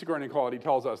Bogomolov-Gieseker inequality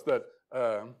tells us that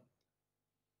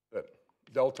that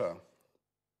delta,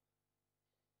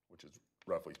 which is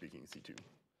roughly speaking C2,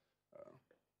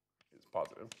 is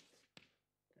positive.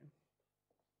 Okay.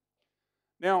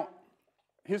 Now,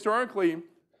 historically,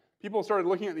 people started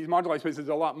looking at these moduli spaces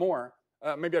a lot more.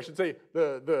 Maybe I should say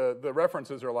the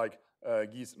references are like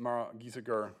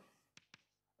Gieseker,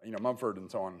 Mumford and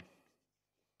so on.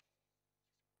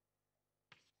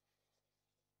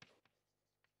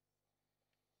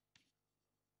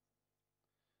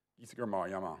 Gieseker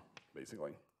Maruyama,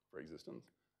 basically, for existence.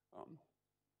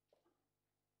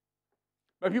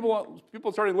 But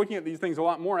people started looking at these things a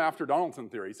lot more after Donaldson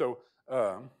theory. So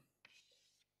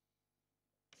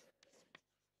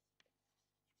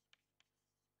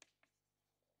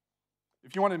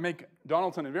if you want to make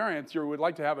Donaldson invariants, you would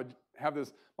like to have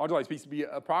this moduli space be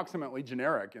approximately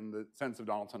generic in the sense of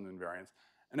Donaldson invariance,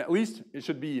 and at least it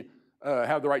should be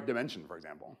have the right dimension, for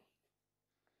example.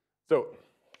 So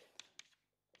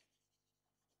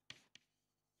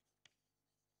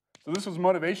this was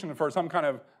motivation for some kind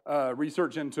of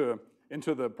research into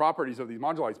the properties of these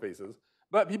moduli spaces.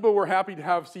 But people were happy to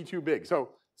have C2 big. So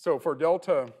for the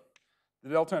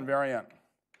delta invariant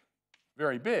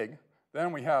very big,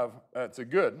 then we have it's a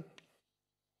good,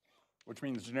 which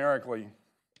means generically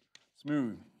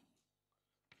smooth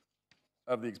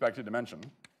of the expected dimension.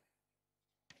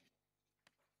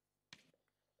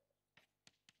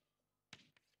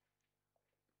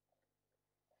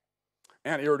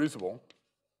 And irreducible.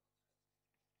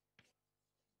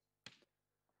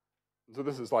 So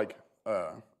this is like,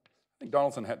 I think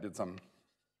Donaldson did some.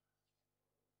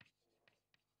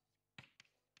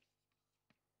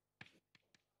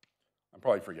 I'm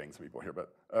probably forgetting some people here,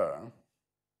 but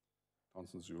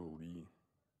Donaldson, Zuli,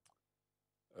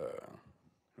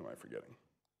 who am I forgetting?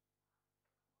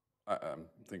 I'm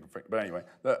thinking, but anyway,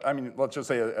 let's just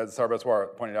say, as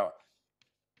Sarbeswara pointed out,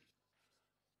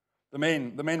 the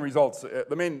main results,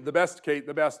 the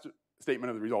best statement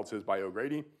of the results is by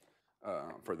O'Grady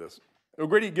for this.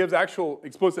 O'Grady gives actual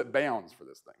explicit bounds for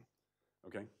this thing,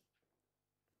 okay?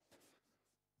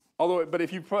 But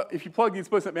if you plug the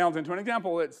explicit bounds into an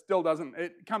example, it still doesn't.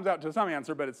 It comes out to some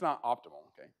answer, but it's not optimal,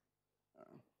 okay?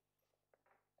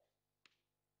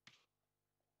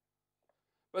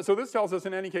 But so this tells us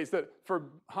in any case that for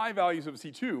high values of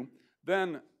C2,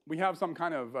 then we have some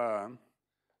kind of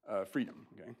freedom,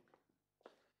 okay?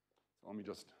 So let me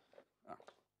just.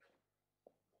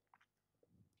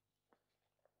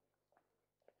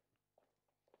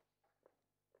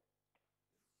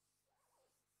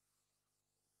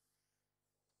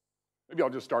 Maybe I'll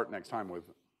just start next time with,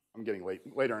 I'm getting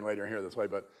later and later here this way,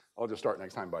 but I'll just start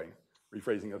next time by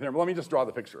rephrasing the theorem. But let me just draw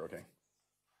the picture, okay?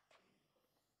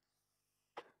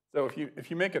 So if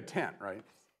you make a tent, right?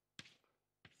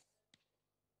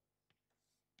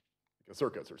 Like a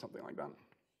circus or something like that.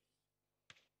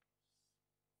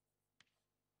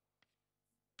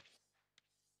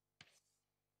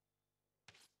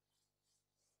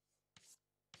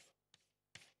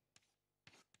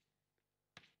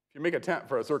 if you make a tent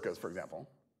for a circus, for example,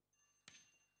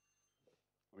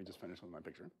 let me just finish with my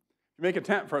picture. If you make a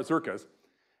tent for a circus,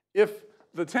 if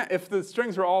the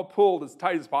strings are all pulled as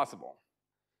tight as possible,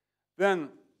 then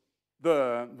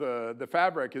the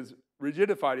fabric is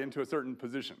rigidified into a certain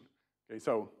position. Okay,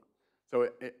 so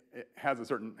it has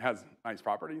nice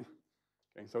properties.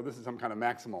 Okay, so this is some kind of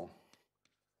maximal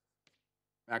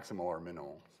or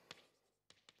minimal.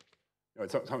 No,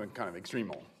 it's something kind of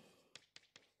extremal.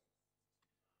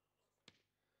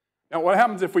 Now, what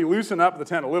happens if we loosen up the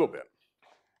tent a little bit?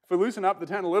 If we loosen up the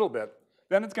tent a little bit,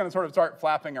 then it's going to sort of start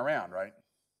flapping around, right?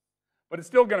 But it's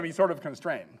still going to be sort of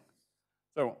constrained.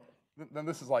 So then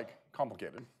this is like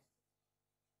complicated.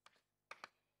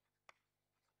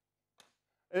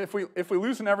 If we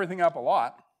loosen everything up a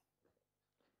lot,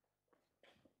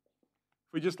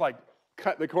 if we just like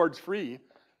cut the cords free,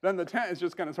 then the tent is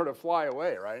just going to sort of fly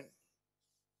away, right?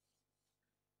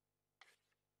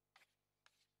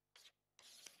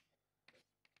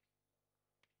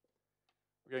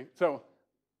 Okay, so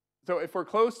if we're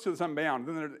close to some bound,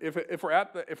 then if we're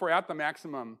at the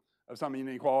maximum of some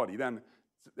inequality, then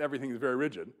everything is very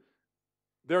rigid.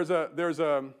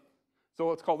 So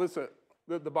let's call this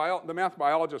the math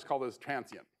biologists call this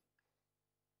transient.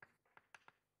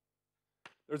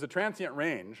 There's a transient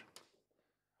range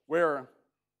where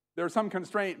there's some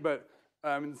constraint, but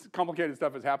complicated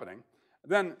stuff is happening.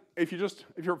 Then if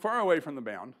you're far away from the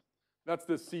bound, that's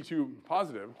this C2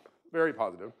 positive, very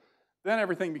positive, then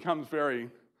everything becomes very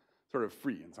sort of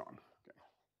free and so on. Okay.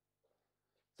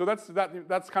 So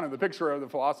that's kind of the picture of the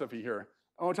philosophy here,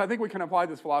 which I think we can apply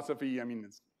this philosophy. I mean,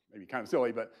 it's maybe kind of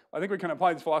silly, but I think we can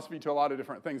apply this philosophy to a lot of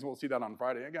different things. We'll see that on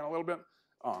Friday again a little bit.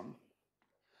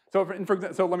 So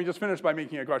let me just finish by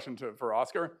making a question for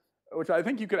Oscar, which I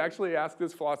think you could actually ask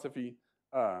this philosophy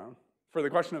for the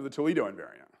question of the Toledo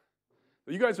invariant.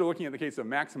 So you guys are looking at the case of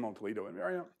maximal Toledo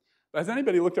invariant. But has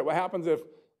anybody looked at what happens if,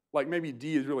 like, maybe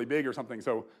D is really big or something,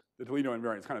 so the Toledo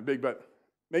invariant is kind of big, but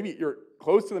maybe you're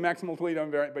close to the maximal Toledo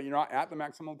invariant, but you're not at the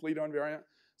maximal Toledo invariant.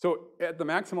 So at the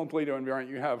maximal Toledo invariant,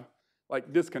 you have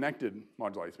like disconnected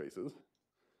moduli spaces.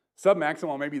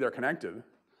 Submaximal, maybe they're connected.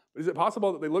 But is it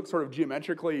possible that they look sort of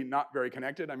geometrically not very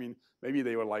connected? I mean, maybe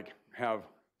they would like have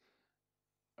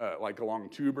like a long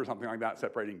tube or something like that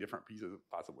separating different pieces,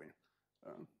 possibly.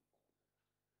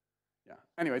 Yeah.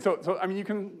 Anyway, so I mean, you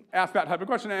can ask that type of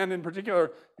question, and in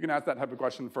particular, you can ask that type of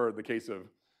question for the case of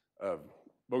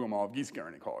Bogomolov-Gieseker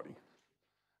inequality.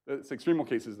 This extremal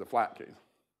case is the flat case.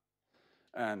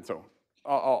 And so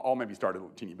I'll maybe start a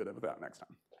teeny bit of that next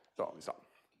time. So let me stop.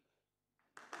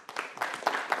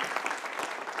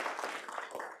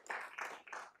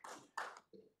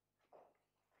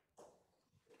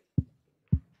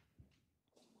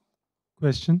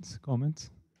 Questions, comments?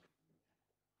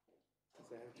 I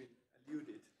have been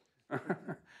alluded.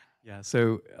 Yeah,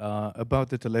 so about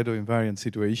the Toledo invariant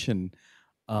situation,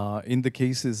 in the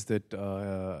cases that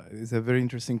is a very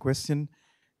interesting question.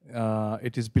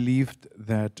 It is believed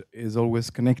that is always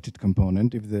connected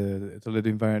component if the Toledo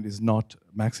invariant is not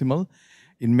maximal.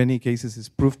 In many cases it's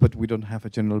proof, but we don't have a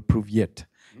general proof yet.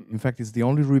 In fact, it's the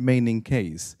only remaining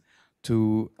case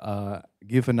to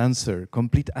give an answer,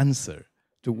 complete answer,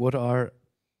 to what are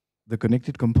the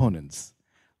connected components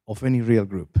of any real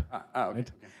group. Okay.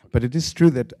 Right? But it is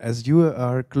true that as you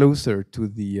are closer to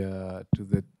the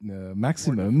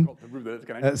maximum,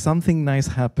 something nice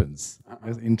happens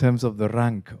in terms of the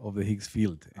rank of the Higgs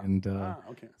field, and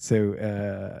so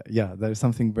yeah, there is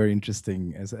something very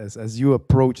interesting as you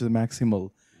approach the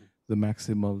maximal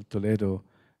Toledo,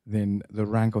 then the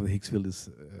rank of the Higgs field is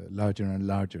larger and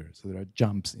larger. So there are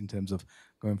jumps in terms of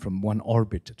going from one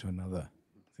orbit to another,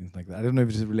 things like that. I don't know if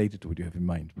it is related to what you have in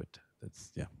mind, but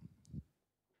that's yeah.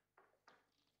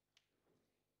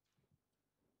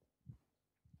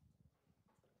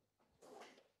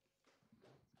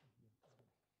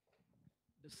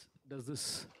 Does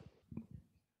this,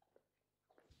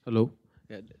 hello?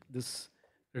 Yeah, this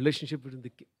relationship between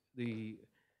the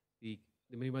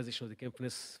minimization of the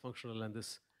Kempness functional and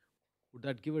this, would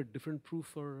that give a different proof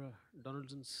for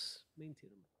Donaldson's main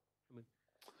theorem?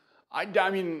 I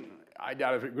mean, I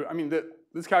doubt if it. I mean,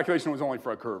 this calculation was only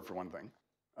for a curve, for one thing.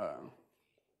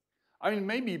 I mean,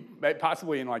 maybe,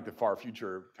 possibly in like the far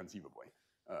future, conceivably.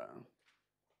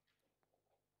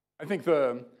 I think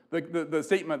the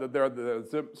statement that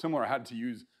the similar had to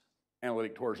use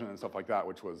analytic torsion and stuff like that,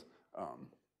 which was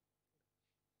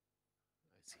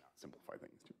simplify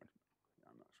things too much. Yeah,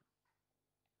 I'm not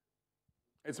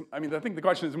sure. I mean, I think the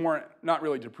question is more not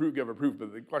really to give a proof,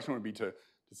 but the question would be to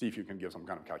see if you can give some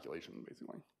kind of calculation,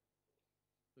 basically.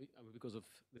 I mean, because of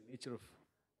the nature of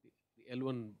the L1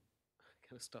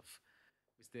 kind of stuff,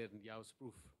 is there in Yao's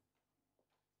proof?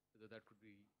 whether that could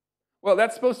be. Well,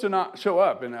 that's supposed to not show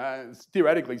up, and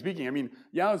theoretically speaking, I mean,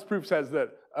 Yao's proof says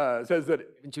that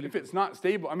if it's not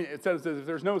stable, I mean, it says that if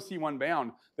there's no C1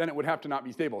 bound, then it would have to not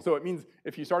be stable. So it means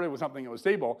if you started with something that was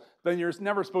stable, then you're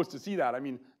never supposed to see that. I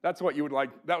mean, that's what you would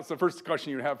like. That's the first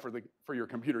question you'd have for your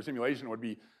computer simulation would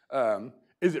be,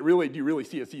 is it really? Do you really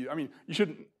see a C? I mean, you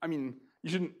shouldn't. I mean, you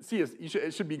shouldn't see a.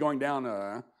 It should be going down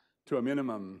to a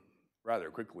minimum rather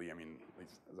quickly. I mean, at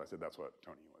least, as I said, that's what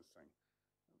Tony was saying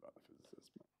about the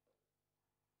physicist.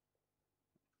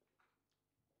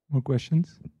 More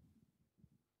questions?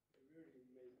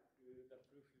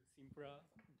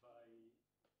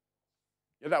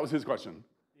 Yeah, that was his question.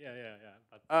 Yeah.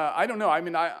 But I don't know. I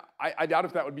mean, I doubt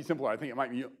if that would be simpler. I think it might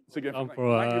be significant. You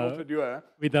might be able to do a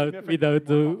without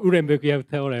the Uhlenbeck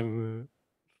theorem,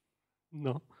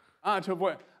 no. To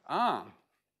avoid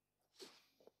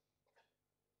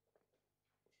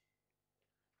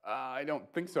I don't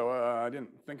think so. I didn't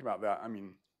think about that. I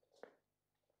mean,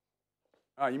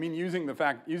 you mean using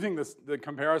the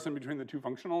comparison between the two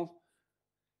functionals?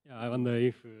 Yeah, I wonder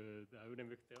if the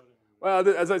Uhlenbeck theorem. Well,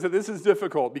 as I said, this is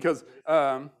difficult because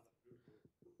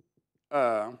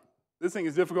this thing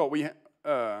is difficult. You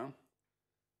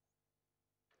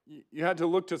had to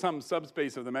look to some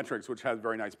subspace of the metrics, which has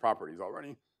very nice properties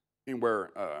already, in where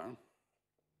I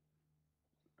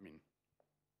mean,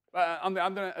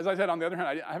 as I said, on the other hand,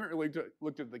 I haven't really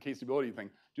looked at the K-stability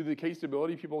thing. Do the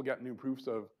K-stability people get new proofs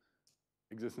of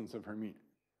existence of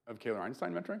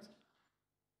Kähler-Einstein metrics?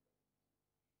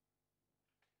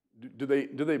 Do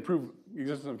they prove the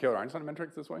existence of Kähler-Einstein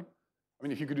metrics this way? I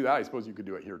mean, if you could do that, I suppose you could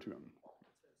do it here too.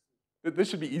 This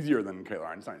should be easier than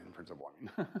Kähler-Einstein in principle.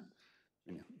 I mean,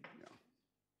 yeah.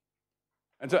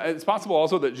 And so it's possible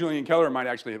also that Julian Keller might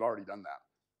actually have already done that.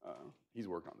 He's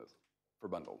worked on this for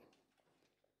bundle.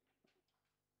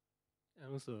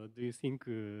 And also, do you think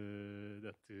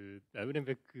that the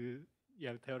Uhlenbeck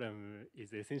theorem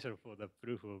is essential for the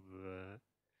proof of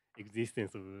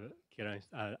existence of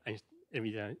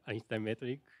Kähler-Einstein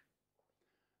metric?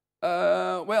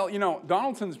 Well, you know,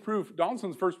 Donaldson's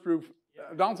first proof,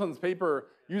 Donaldson's paper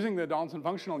using the Donaldson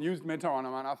functional used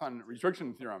Mehta-Ramanujan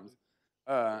restriction theorems,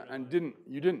 and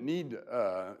you didn't need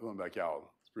Uhlenbeck-Yau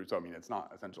proof. So I mean, it's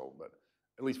not essential, but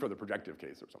at least for the projective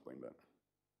case or something. But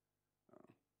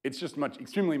it's just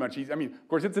extremely much easier. I mean, of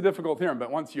course, it's a difficult theorem,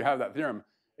 but once you have that theorem,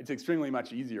 it's extremely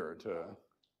much easier to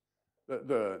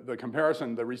the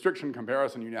comparison, the restriction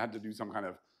comparison. You had to do some kind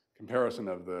of comparison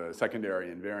of the secondary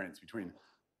invariance between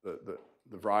the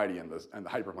variety and the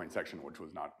hyperplane section, which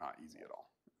was not easy at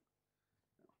all.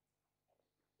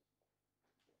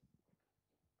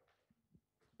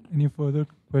 Any further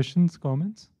questions,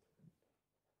 comments?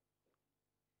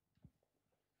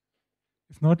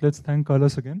 If not, let's thank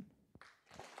Carlos again.